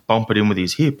bump it in with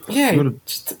his hip. Yeah,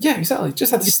 exactly.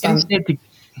 Just had to stand.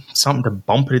 Something to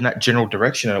bump it in that general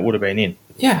direction and it would have been in.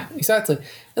 Yeah, exactly.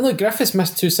 And look, Griffiths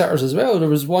missed 2 sitters as well. There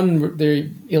was one where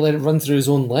he let it run through his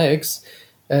own legs.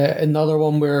 Another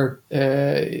one where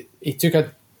he took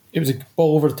it was a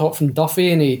ball over the top from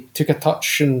Duffy and he took a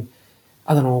touch and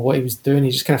I don't know what he was doing.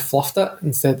 He just kind of fluffed it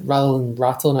instead rather than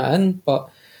rattling it in. But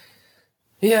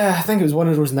yeah, I think it was one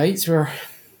of those nights where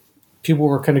people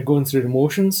were kind of going through the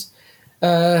motions.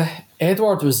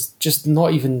 Edouard was just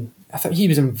not even... I think he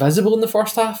was invisible in the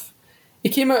first half. He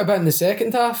came out a bit in the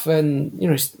second half and,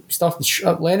 he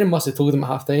started... Lennon must have told him at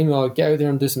half-time, get out there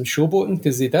and do some showboating,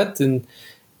 because he did, and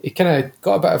he kind of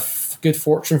got a bit of good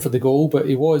fortune for the goal, but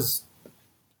he was,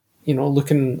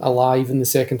 looking alive in the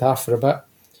second half for a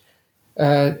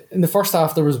bit. In the first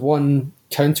half, there was one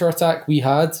counter-attack we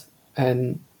had,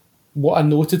 and what I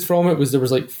noted from it was there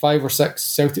was like 5 or 6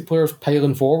 Celtic players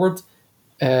piling forward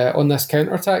on this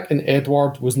counter-attack, and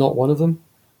Edouard was not one of them.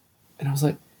 And I was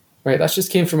like, right, that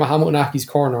just came from a Hamilton Accies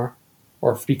corner,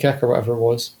 or free kick or whatever it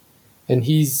was. And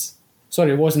it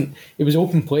wasn't, it was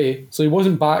open play, so he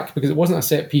wasn't back because it wasn't a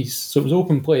set piece, so it was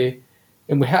open play,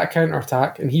 and we hit a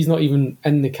counter-attack, and he's not even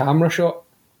in the camera shot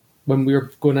when we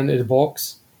were going into the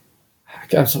box.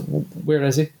 I was like, where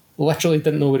is he? Literally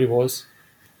didn't know where he was.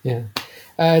 Yeah.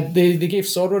 They gave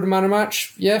Sorrow the man of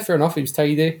match. Yeah, fair enough, he was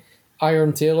tidy.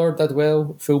 Iron Taylor did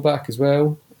well, fullback as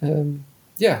well.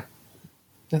 Yeah.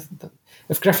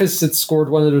 If Griffiths had scored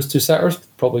one of those 2 sitters,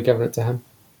 probably giving it to him.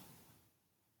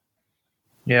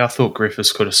 Yeah, I thought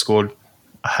Griffiths could have scored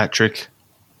a hat-trick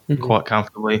quite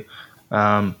comfortably.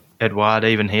 Edouard,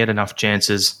 even he had enough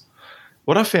chances.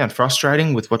 What I found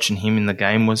frustrating with watching him in the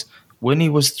game was when he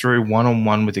was through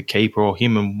one-on-one with a keeper or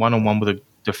him and one-on-one with a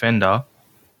defender,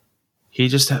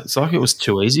 it's like it was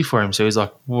too easy for him. So he's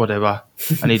like, whatever,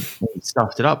 and he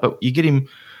stuffed it up. But you get him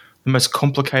the most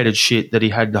complicated shit that he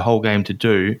had the whole game to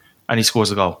do, and he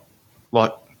scores a goal.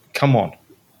 Like, come on.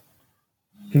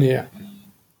 Yeah.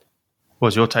 What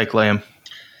was your take, Liam?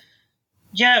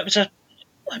 Yeah, it was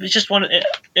just one. It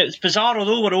was bizarre,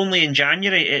 although we're only in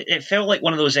January. It felt like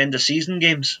one of those end of season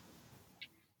games.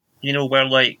 Where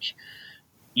like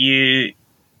you're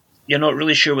not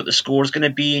really sure what the score's going to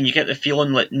be, and you get the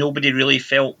feeling like nobody really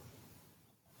felt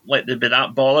like they'd be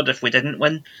that bothered if we didn't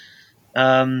win.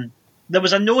 There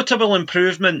was a notable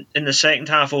improvement in the second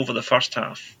half over the first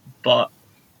half, but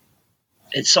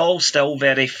it's all still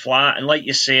very flat. And like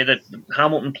you say, the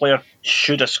Hamilton player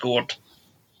should have scored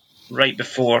right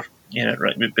before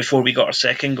we got our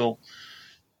second goal.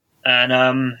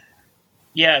 And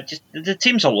just the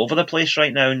team's all over the place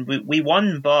right now, and we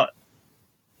won, but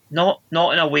not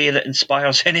in a way that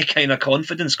inspires any kind of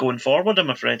confidence going forward, I'm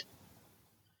afraid.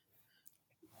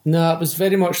 No, it was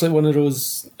very much like one of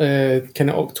those kind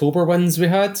of October wins we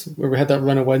had, where we had that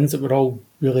run of wins that were all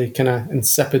really kind of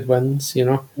insipid wins,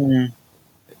 Mm.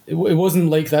 It wasn't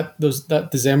like that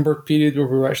December period where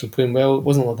we were actually playing well. It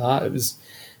wasn't like that. It was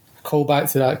a call back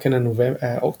to that kind of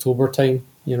October time,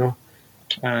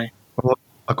 Aye. Well,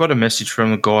 I got a message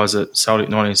from the guys at Celtic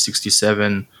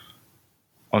 1967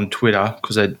 on Twitter,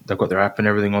 because they've got their app and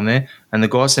everything on there, and the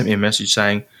guy sent me a message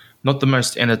saying, not the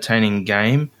most entertaining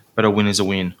game, but a win is a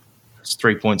win. It's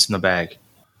 3 points in the bag.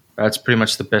 That's pretty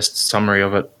much the best summary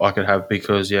of it I could have,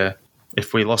 because,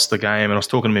 if we lost the game, and I was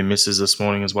talking to my missus this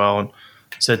morning as well, and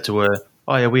said to her,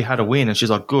 oh yeah, we had a win, and she's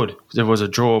like, good, because if it was a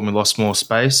draw and we lost more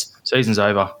space, season's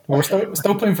over. Well, we're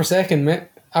still playing for second, mate.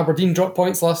 Aberdeen dropped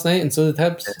points last night, and so did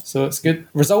Hibs, so it's good.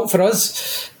 Result for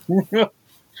us.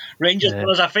 Rangers did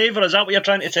us a favour, is that what you're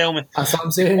trying to tell me? That's what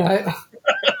I'm saying, right?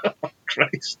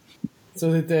 Christ.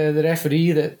 So did the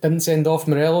referee that didn't send off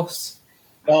Morelos.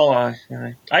 Oh, aye.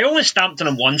 I only stamped on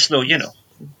him once, though,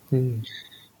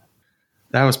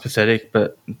 That was pathetic,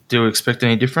 but do you expect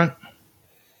any different?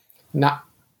 Nah,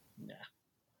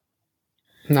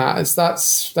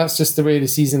 that's just the way the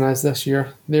season is this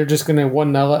year. They're just going to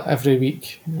 1-0 it every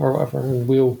week or whatever, and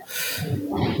we'll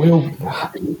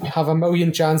have a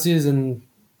million chances and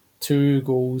 2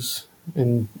 goals.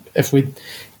 And if we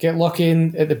get lucky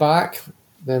at the back,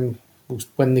 then we'll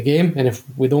win the game. And if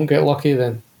we don't get lucky,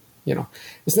 then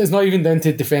it's not even down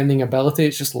to defending ability.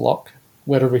 It's just luck,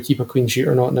 whether we keep a clean sheet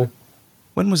or not now.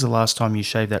 When was the last time you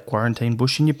shaved that quarantine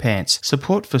bush in your pants?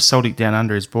 Support for Celtic Down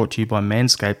Under is brought to you by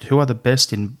Manscaped, who are the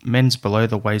best in men's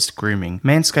below-the-waist grooming.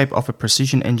 Manscaped offer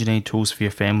precision-engineered tools for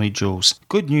your family jewels.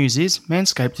 Good news is,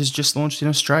 Manscaped has just launched in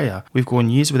Australia. We've gone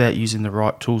years without using the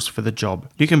right tools for the job.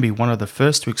 You can be one of the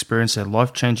first to experience their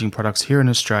life-changing products here in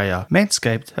Australia.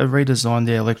 Manscaped have redesigned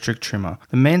their electric trimmer.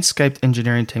 The Manscaped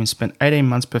engineering team spent 18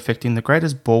 months perfecting the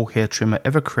greatest ball hair trimmer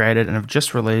ever created and have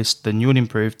just released the new and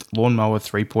improved Lawnmower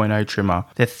 3.0 trimmer.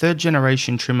 Their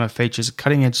third-generation trimmer features a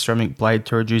cutting-edge ceramic blade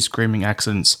to reduce grooming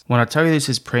accidents. When I tell you this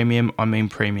is premium, I mean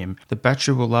premium. The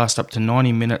battery will last up to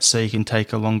 90 minutes so you can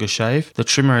take a longer shave. The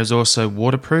trimmer is also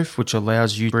waterproof, which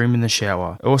allows you to groom in the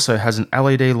shower. It also has an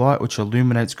LED light which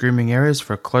illuminates grooming areas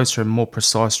for a closer and more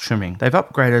precise trimming. They've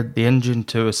upgraded the engine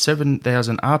to a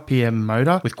 7,000 RPM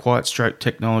motor with quiet stroke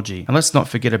technology. And let's not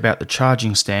forget about the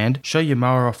charging stand. Show your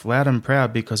mower off loud and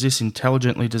proud, because this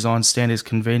intelligently designed stand is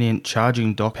convenient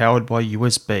charging dock powered by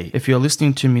USB. If you're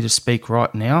listening to me to speak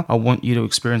right now, I want you to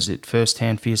experience it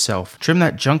firsthand for yourself. Trim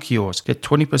that junk of yours. Get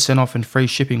 20% off and free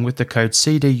shipping with the code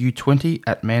CDU20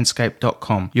 at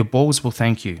manscaped.com. Your balls will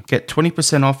thank you. Get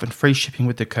 20% off and free shipping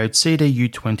with the code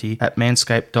CDU20 at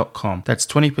manscaped.com. That's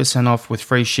 20% off with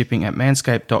free shipping at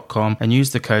manscaped.com and use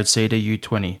the code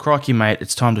CDU20. Crikey, mate,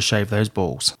 it's time to shave those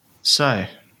balls. So,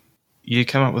 you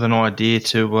come up with an idea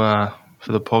for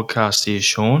the podcast here,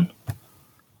 Sean.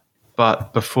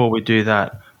 But before we do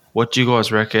that, what do you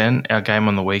guys reckon our game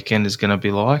on the weekend is going to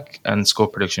be like, and score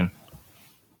prediction?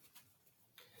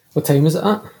 What time is it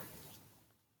at?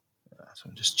 So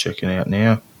I'm just checking out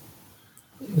now.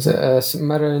 Is it St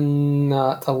Mirren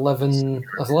at 11?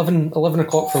 It's 11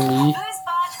 o'clock for me.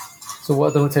 So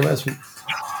what time it is?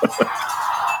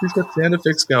 Who's got sound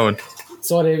effects going?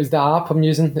 Sorry, it was the app I'm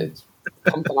using. It's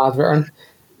pumped an advert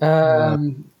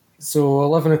in. So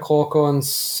 11 o'clock on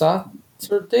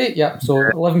Saturday. Yeah, so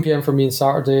 11 p.m. for me on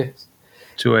Saturday.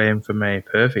 2 a.m. for me.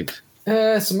 Perfect.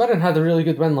 St Mirren had a really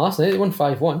good win last night. They won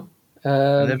 5-1.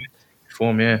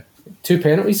 Form, yeah. 2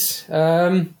 penalties.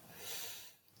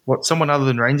 What, someone other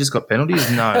than Rangers got penalties?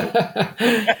 No.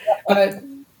 I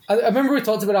remember we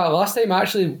talked about that last time.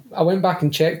 Actually, I went back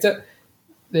and checked it.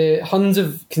 The Huns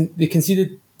they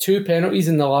conceded 2 penalties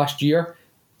in the last year.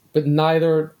 but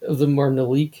neither of them were in the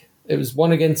league. It was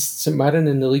one against St Mirren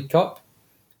in the League Cup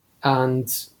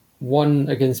and one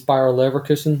against Bayer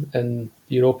Leverkusen in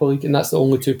the Europa League, and that's the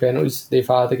only 2 penalties they've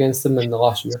had against them in the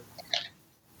last year.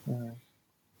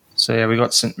 So yeah, we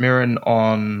got St Mirren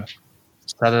on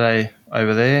Saturday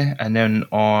over there, and then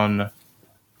on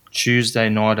Tuesday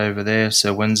night over there.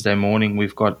 So Wednesday morning,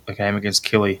 we've got a game against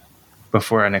Killy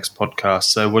before our next podcast.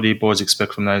 So what do you boys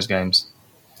expect from those games?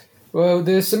 Well,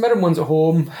 the St Mirren one's at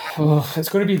home. Oh, it's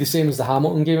going to be the same as the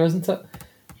Hamilton game, isn't it?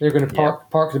 They're going to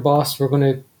park the bus. We're going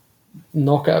to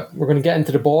knock it. We're going to get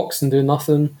into the box and do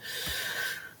nothing.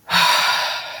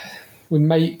 We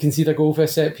might concede a goal for a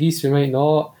set piece. We might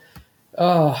not.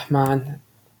 Oh man,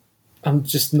 I'm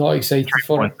just not excited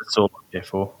for it. That's all I'm here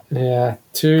for. Yeah,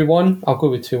 2-1. I'll go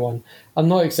with 2-1. I'm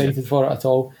not excited for it at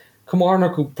all.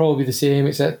 Kilmarnock will probably be the same,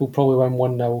 except we'll probably win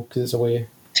 1-0 because it's away.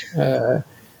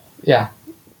 Yeah,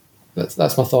 that's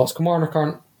my thoughts. Kilmarnock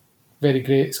aren't very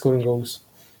great at scoring goals.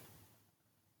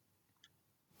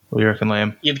 What do you reckon,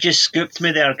 Liam? You've just scooped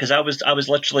me there because I was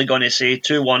literally going to say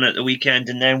 2-1 at the weekend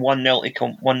and then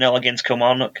 1-0 1-0 against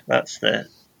Kilmarnock. That's the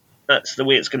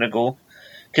way it's going to go.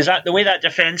 Because the way that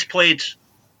defence played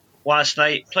last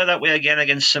night, play that way again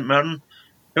against St Mirren,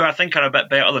 who I think are a bit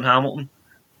better than Hamilton.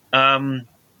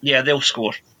 Yeah, they'll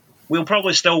score. We'll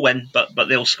probably still win, but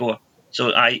they'll score.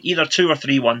 So either 2 or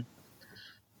 3-1.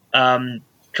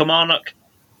 Kilmarnock,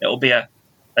 it'll be a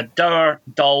dour,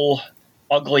 dull,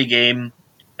 ugly game,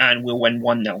 and we'll win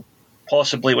 1-0,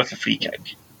 possibly with a free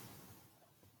kick.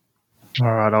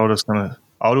 All right, I'll do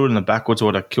it in the backwards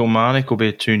order. Kilmarnock will be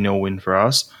a 2-0 win for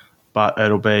us, but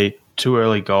it'll be 2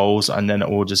 early goals, and then it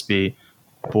will just be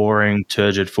boring,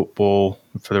 turgid football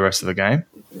for the rest of the game.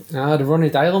 The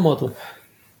Ronnie Dyler model.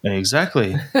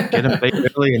 Exactly. Get them beat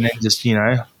early and then just,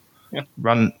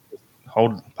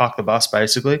 park the bus,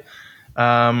 basically.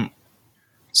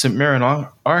 St Mirren, I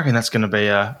reckon that's going to be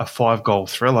a 5-goal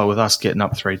thriller with us getting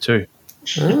up 3-2.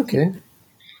 Okay.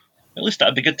 At least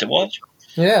that'd be good to watch.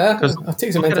 Yeah, I'll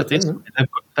take some entertainment.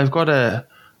 They've got a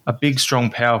big, strong,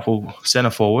 powerful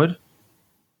centre forward.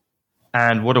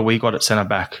 And what do we got at centre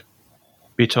back?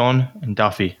 Bitton and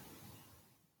Duffy.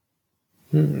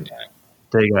 There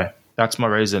you go. That's my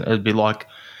reason. It'd be like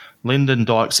Lyndon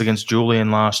Dykes against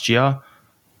Julian last year,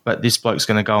 but this bloke's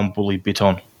going to go and bully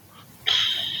Bitton.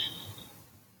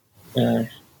 Yeah.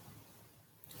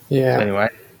 Anyway,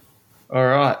 all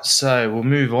right. So we'll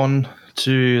move on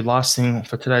to last thing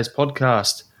for today's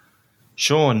podcast.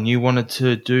 Sean, you wanted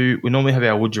to do. We normally have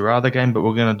our Would You Rather game, but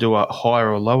we're going to do a higher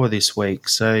or lower this week.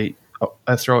 So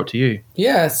I'll throw it to you.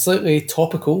 Yeah, it's slightly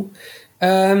topical.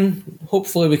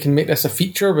 Hopefully we can make this a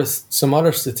feature with some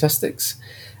other statistics.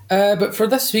 But for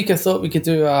this week, I thought we could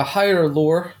do a higher or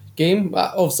lower game.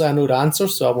 Obviously, I know the answer,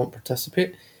 so I won't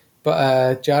participate.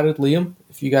 But Jared, Liam,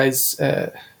 if you guys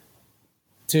to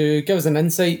give us an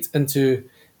insight into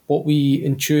what we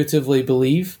intuitively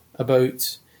believe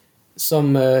about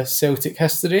some Celtic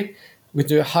history, we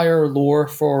do a higher or lower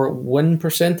for win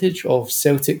percentage of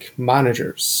Celtic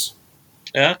managers.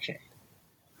 Okay.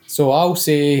 So I'll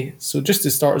say, just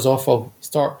to start us off, I'll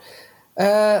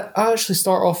actually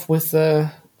start off with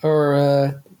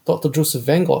our Dr. Joseph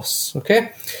Vengos,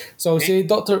 okay? So I'll say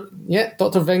Dr.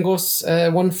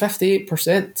 Vengos won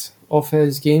 58% of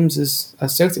his games as a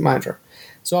Celtic manager.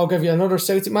 So I'll give you another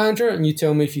Celtic manager and you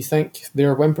tell me if you think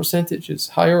their win percentage is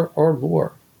higher or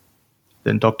lower.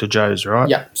 Then Dr. Joe's, right?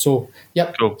 Yeah, so,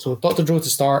 Cool. So Dr. Joe to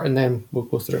start and then we'll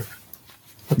go through.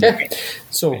 Okay?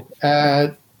 So,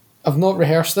 I've not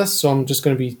rehearsed this, so I'm just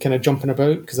going to be kind of jumping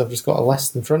about because I've just got a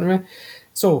list in front of me.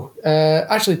 So,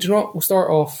 actually, do you know what? We'll start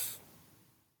off.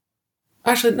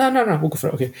 Actually, no, we'll go for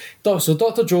it. Okay. So,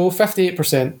 Dr. Joe,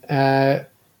 58%.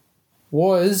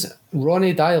 Was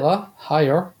Ronnie Dyla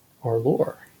higher or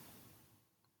lower?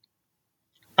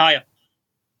 Higher.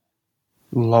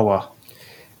 Lower.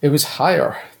 It was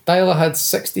higher. Dyla had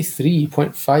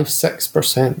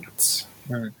 63.56%.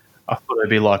 I thought it'd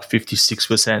be like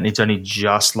 56%. It's only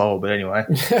just lower, but anyway.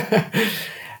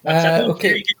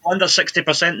 Okay. You can go under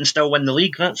 60% and still win the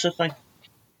league. That's the thing.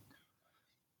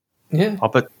 Yeah. Oh,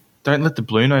 but don't let the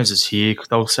Blue Noses hear.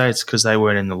 They'll say it's because they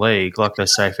weren't in the league, like they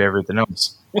say for everything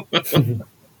else.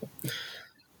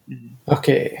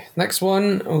 Okay. Next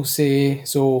one, I'll say,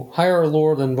 so higher or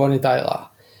lower than Ronnie Dyla?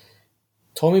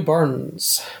 Tommy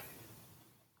Burns.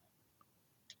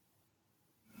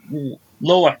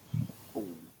 Lower.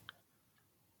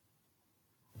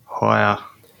 Higher.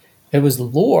 It was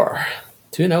lower.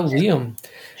 2-0 Liam.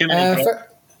 Too many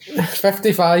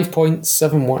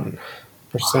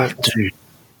 55.71%. Dude.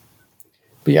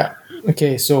 But yeah,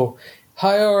 okay, so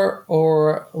higher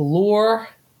or lower?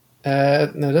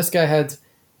 Now this guy had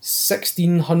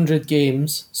 1,600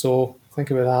 games, so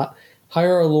think about that.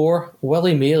 Higher or lower,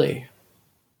 Willie Maley,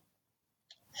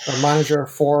 our manager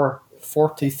for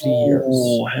 43 years.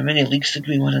 Oh, how many leagues did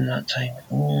we win in that time?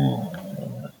 Oh.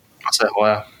 I say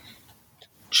higher.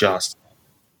 Just.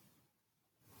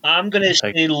 I'm going to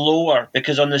say lower,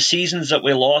 because on the seasons that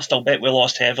we lost, I'll bet we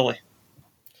lost heavily.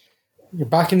 You're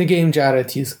back in the game,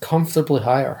 Jared. He's comfortably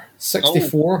higher.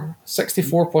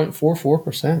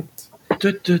 64.44%.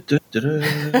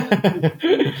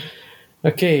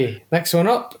 Okay, next one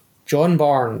up. John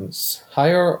Barnes.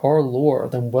 Higher or lower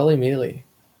than Willie Maley?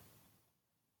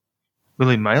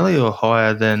 Willie Maley or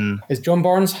higher than... Is John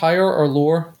Barnes higher or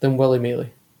lower than Willie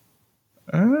Maley?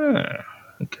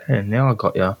 Okay, now I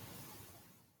got you.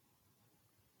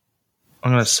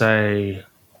 I'm going to say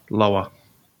lower.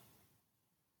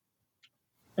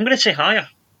 I'm going to say higher.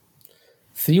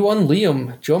 3-1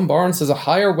 Liam. John Barnes has a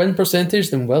higher win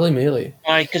percentage than Willie Maley.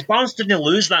 Aye, because Barnes didn't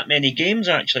lose that many games,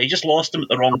 actually. He just lost them at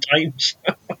the wrong times.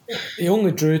 He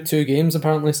only drew 2 games,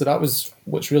 apparently, so that was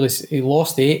what's really... He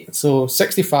lost 8, so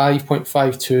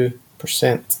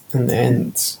 65.52% in the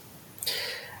end.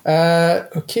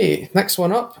 Okay, next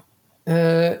one up.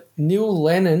 Neil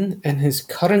Lennon in his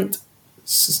current...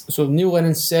 So Neil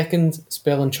Lennon's second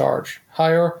spell in charge.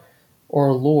 Higher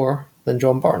or lower than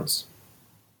John Barnes?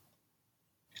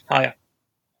 Higher.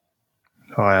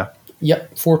 Higher.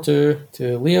 Yep, 4-2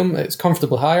 to Liam. It's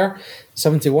comfortably higher,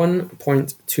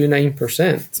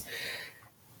 71.29%.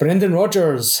 Brendan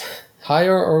Rodgers,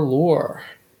 higher or lower?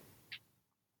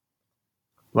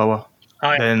 Lower.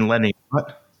 Higher. Then Lenny.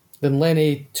 What? Then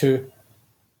Lenny, 2.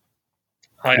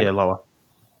 Higher. Yeah, lower.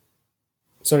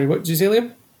 Sorry, what did you say,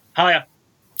 Liam? Higher.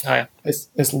 Higher.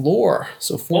 It's lower,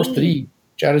 so 4-3.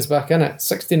 Jared's back in it,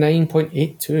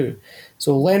 69.82.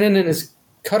 So Lennon in his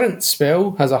current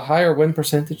spell has a higher win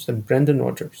percentage than Brendan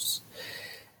Rodgers.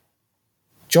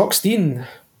 Jock Stein,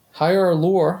 higher or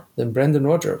lower than Brendan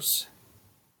Rodgers?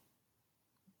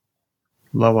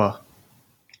 Lower.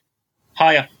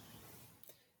 Higher.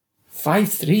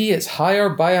 5-3, it's higher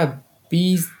by a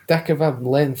bee's dick of a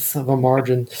length of a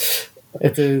margin.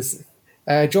 It is.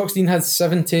 Jock Stein has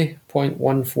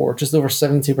 70.14, just over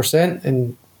 70%,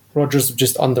 and Rodgers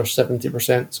just under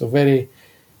 70%, so very,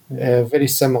 very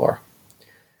similar.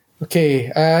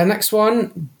 Okay, next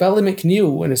one, Billy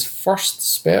McNeil in his first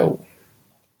spell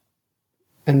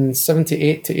in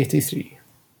 78 to 83.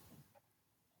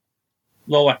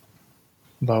 Lower.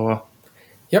 Lower.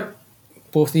 Yep,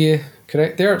 both of you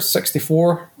correct there,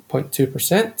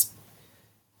 64.2%.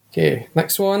 Okay,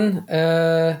 next one,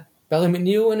 Billy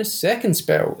McNeil in his second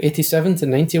spell, 87 to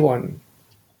 91.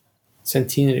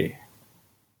 Centenary.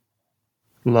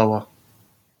 Lower.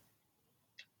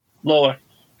 Lower.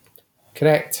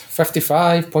 Correct,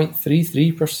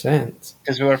 55.33%.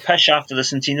 Because we were pish after the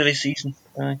centenary season.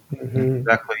 Aye.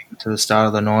 Exactly. To the start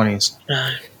of the 90s.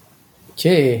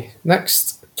 Okay,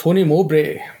 next, Tony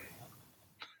Mowbray.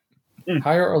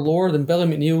 Higher or lower than Billy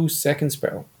McNeil's second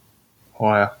spell?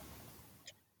 Higher.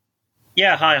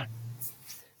 Yeah, higher.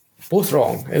 Both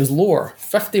wrong. It was lower,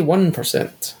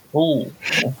 51%. Oh.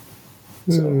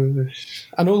 So,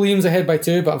 I know Liam's ahead by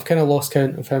 2, but I've kind of lost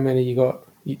count of how many you got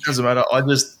each. Doesn't matter. I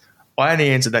only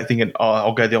answered that thinking,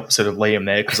 I'll go the opposite of Liam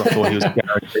there because I thought he was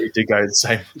guaranteed to go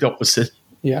the opposite.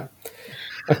 Yeah.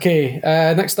 Okay,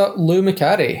 next up, Lou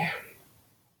McCarry.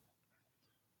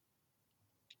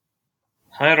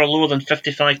 Higher or lower than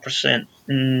 55%?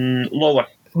 Lower.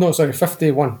 No, sorry,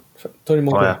 51. Tony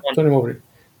Mowbray. Higher. Tony Mowbray.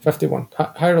 51.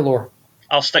 Higher or lower?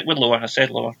 I'll stick with lower. I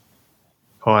said lower.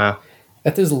 Higher.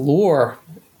 It is lower.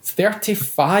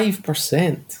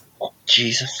 35%. Oh,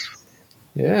 Jesus.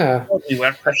 Yeah. We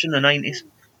were pushing the 90s.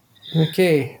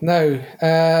 Okay, now,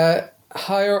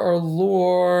 higher or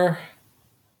lower...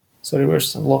 Sorry,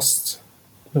 I've lost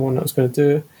the one I was going to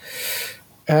do.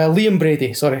 Liam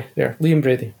Brady. Sorry, there. Liam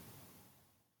Brady.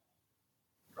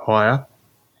 Higher.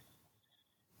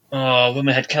 Oh, when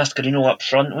we had Cascarino up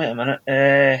front. Wait a minute.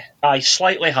 Aye,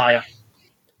 slightly higher.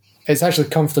 It's actually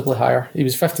comfortably higher. He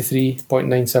was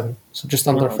 53.97, so just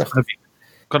under 50.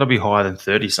 Got to be higher than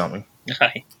 30-something.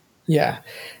 Aye. Yeah.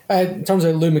 In terms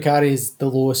of Lou McCarry, is the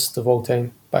lowest of all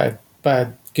time by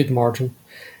a good margin.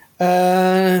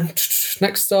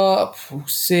 Next up, we'll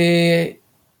say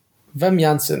Wim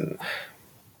Jansen.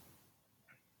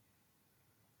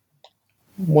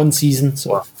 One season,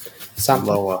 so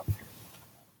sample. Lower.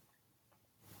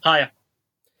 Higher.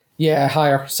 Yeah,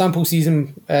 higher. Sample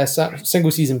season,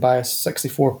 single season bias,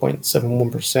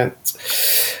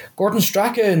 64.71%. Gordon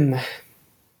Strachan.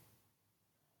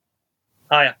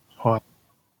 Higher. Higher.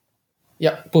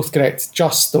 Yep, both correct.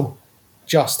 Just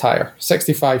higher,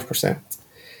 65%.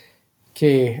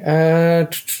 Okay,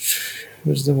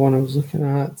 where's the one I was looking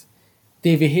at?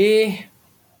 Davy Hay.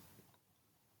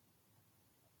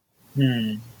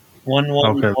 1-1,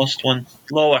 Okay. lost one.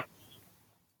 Lower.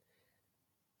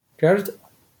 Gerard?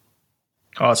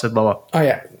 Oh, I said lower. Oh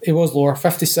yeah, it was lower,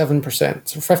 57%,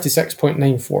 so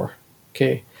 56.94.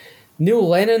 Okay. Neil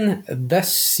Lennon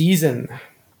this season,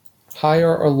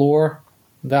 higher or lower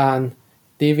than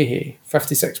Davy Hay,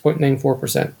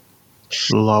 56.94%.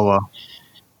 Lower.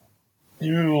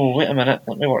 Oh, wait a minute.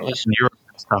 Let me work this. Europe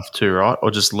stuff too, right?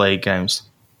 Or just league games?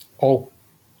 All.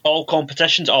 All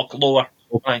competitions, all lower.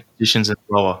 Aye. Positions is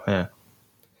lower, yeah.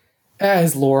 It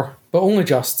is lower, but only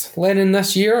just. Lennon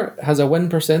this year has a win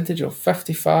percentage of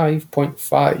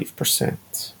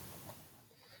 55.5%.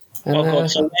 And, Oh, God,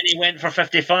 so then he went for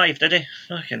 55, did he?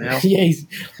 Fucking hell. yeah,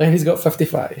 Lenny's got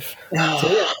 55. So,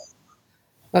 yeah,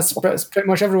 that's pretty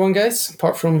much everyone, guys,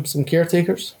 apart from some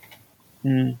caretakers.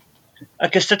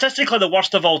 Because statistically, the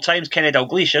worst of all time is Kenny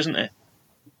Dalglish, isn't it?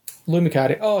 Lou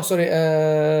McCarry. Oh, sorry.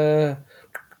 No.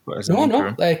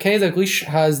 Kenny Dalglish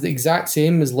has the exact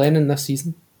same as Lennon this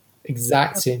season.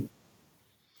 Exact same.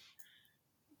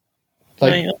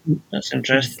 Right, that's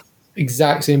interesting.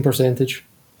 Exact same percentage.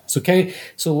 So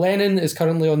Lennon is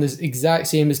currently on this exact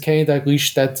same as Kenny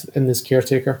Dalglish did in this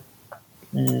caretaker.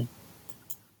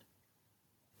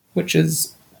 Which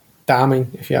is damning,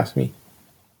 if you ask me.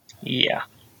 Yeah.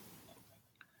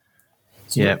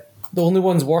 So yeah. The only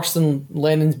ones worse than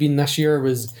Lennon's been this year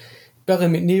was Billy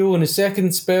McNeil in his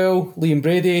second spell, Liam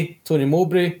Brady, Tony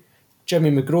Mowbray,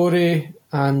 Jimmy McGrory,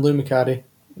 and Lou McCarry.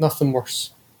 Nothing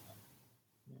worse.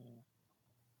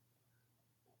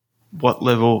 What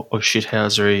level of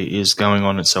shithousery is going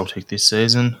on at Celtic this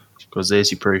season? Because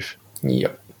there's your proof.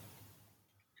 Yep.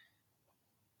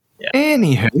 Yeah.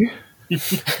 Anywho,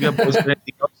 you boys got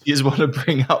anything else you just want to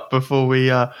bring up before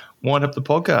we wind up the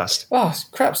podcast? Oh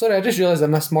crap! Sorry, I just realised I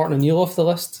missed Martin O'Neill off the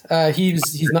list.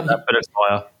 He's not. But it's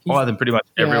higher than pretty much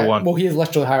everyone. Well, he is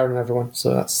literally higher than everyone,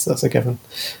 so that's a given.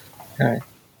 Okay.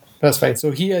 That's fine.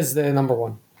 So he is the number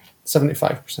one,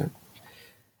 75%.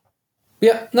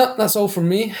 Yeah, no, that's all from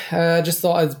me. I just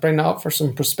thought I'd bring that up for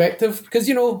some perspective because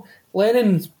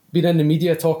Lennon's been in the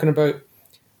media talking about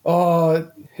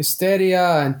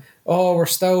hysteria and we're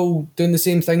still doing the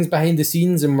same things behind the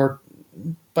scenes and we're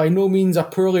by no means a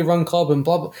poorly run club and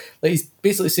blah blah. Like he's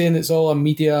basically saying it's all a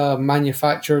media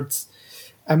manufactured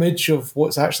image of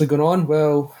what's actually going on.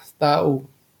 Well, those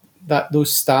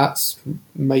stats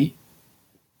might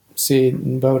say,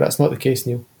 well, that's not the case,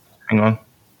 Neil. Hang on.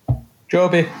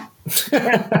 Jobby.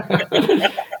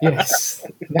 Yes.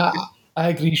 I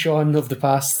agree, Sean, of the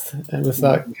past with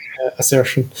that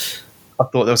assertion. I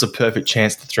thought there was a perfect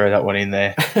chance to throw that one in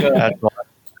there.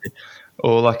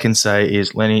 All I can say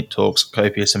is Lenny talks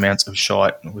copious amounts of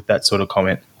shite with that sort of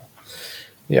comment.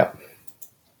 Yeah.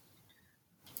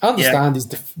 I understand he's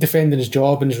defending his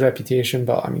job and his reputation,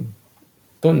 but, I mean,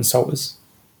 don't insult us.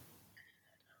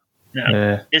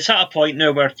 No. It's at a point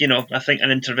now where, I think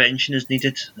an intervention is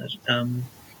needed.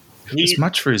 As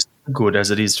much for his good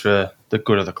as it is for the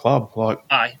good of the club.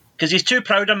 Aye, because he's too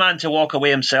proud a man to walk away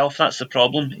himself. That's the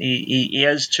problem. He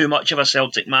is too much of a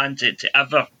Celtic man to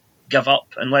ever give up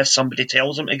unless somebody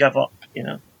tells him to give up,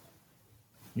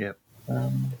 Yep.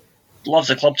 Loves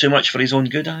the club too much for his own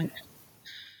good, I think.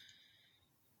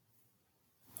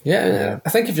 Yeah, I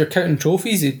think if you're counting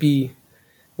trophies, he'd be...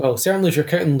 Well, certainly if you're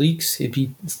counting leagues, he'd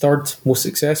be third most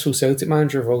successful Celtic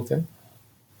manager of all time.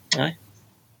 Aye.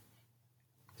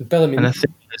 And I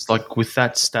think it's like with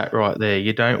that stat right there,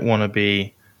 you don't want to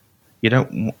be...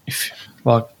 I'm just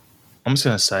going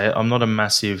to say it, I'm not a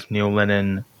massive Neil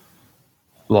Lennon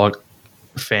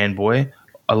fanboy.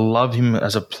 I love him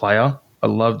as a player. I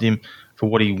loved him for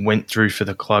what he went through for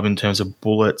the club in terms of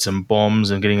bullets and bombs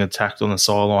and getting attacked on the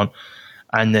sideline,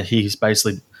 and that he's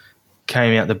basically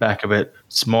came out the back of it,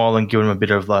 smiling, giving him a bit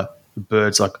of the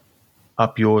birds up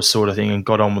yours sort of thing and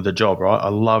got on with the job, right? I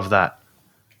love that.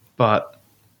 But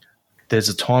there's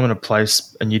a time and a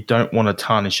place, and you don't want to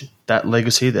tarnish that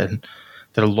legacy that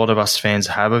a lot of us fans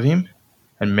have of him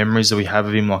and memories that we have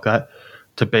of him like that,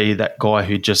 to be that guy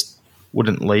who just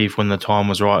wouldn't leave when the time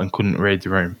was right and couldn't read the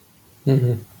room.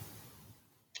 Mm-hmm.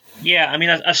 Yeah, I mean,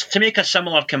 to make a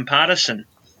similar comparison,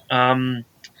 I've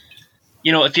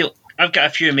got a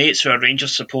few mates who are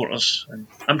Rangers supporters, and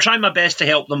I'm trying my best to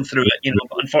help them through it,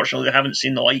 but unfortunately they haven't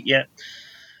seen the light yet.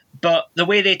 But the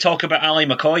way they talk about Ali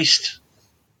McCoist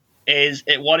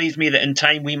it worries me that in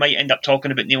time we might end up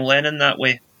talking about Neil Lennon that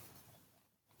way.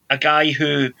 A guy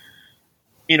who,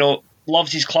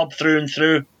 loves his club through and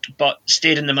through, but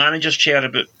stayed in the manager's chair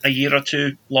about a year or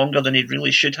two longer than he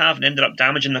really should have and ended up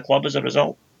damaging the club as a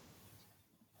result.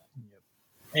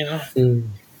 You know.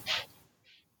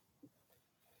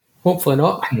 Hopefully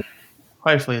not.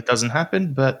 Hopefully it doesn't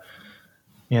happen, but,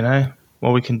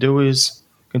 what we can do is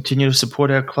continue to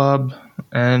support our club,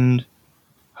 and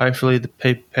hopefully the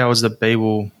powers that be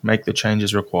will make the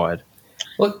changes required.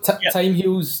 Look, time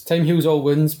heals all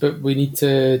wounds, but we need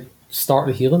to start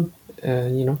the healing,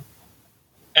 And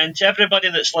to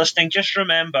everybody that's listening, just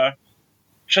remember,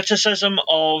 criticism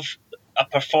of a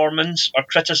performance or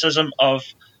criticism of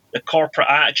the corporate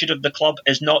attitude of the club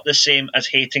is not the same as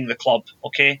hating the club,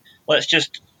 okay? Let's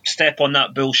just step on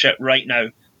that bullshit right now.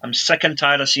 I'm sick and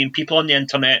tired of seeing people on the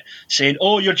internet saying,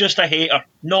 oh, you're just a hater.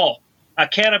 No, I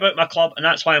care about my club, and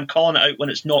that's why I'm calling it out when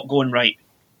it's not going right.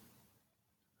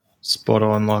 Spot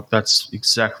on. Like, that's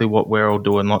exactly what we're all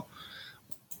doing. Like,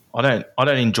 I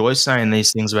don't enjoy saying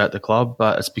these things about the club,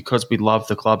 but it's because we love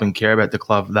the club and care about the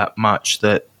club that much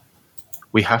that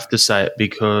we have to say it,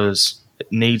 because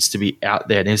it needs to be out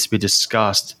there. It needs to be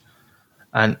discussed.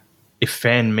 And if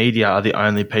fan media are the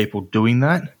only people doing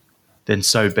that, then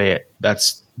so be it.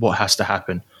 That's what has to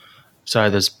happen. So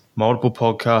there's multiple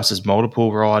podcasts, there's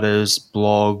multiple writers,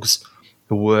 blogs,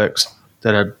 the works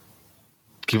that are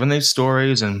giving these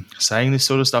stories and saying this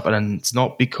sort of stuff. And it's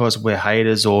not because we're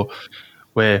haters or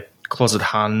we're closet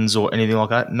Huns or anything like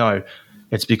that. No,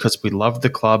 it's because we love the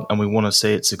club and we want to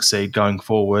see it succeed going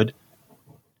forward.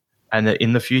 And that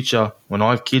in the future, when I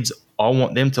have kids, I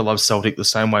want them to love Celtic the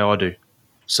same way I do.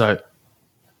 So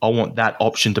I want that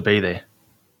option to be there.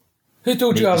 Who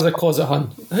told you I was a closet Hun?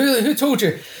 Who told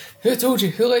you? Who told you?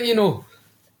 Who let you know?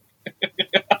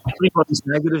 Everybody's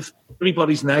negative.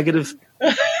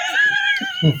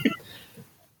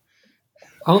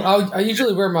 I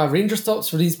usually wear my Rangers tops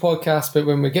for these podcasts, but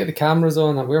when we get the cameras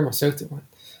on, I wear my Celtic one.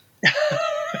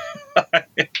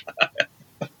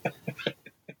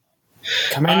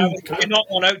 Come in. You're not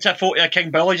going out to a photo of King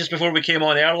Billy just before we came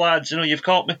on air, lads. You've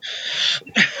caught me.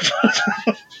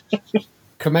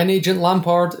 Come in, Agent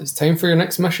Lampard. It's time for your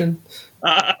next mission.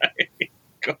 God.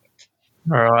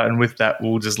 All right, and with that,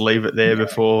 we'll just leave it there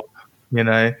before,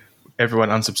 everyone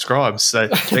unsubscribes. So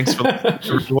thanks for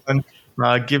everyone.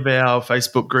 Give our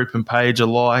Facebook group and page a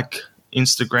like,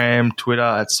 Instagram, Twitter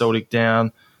at Celtic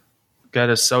Down. Go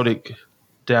to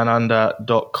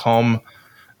CelticDownUnder.com.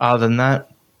 Other than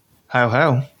that,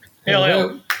 hail.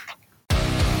 Hail.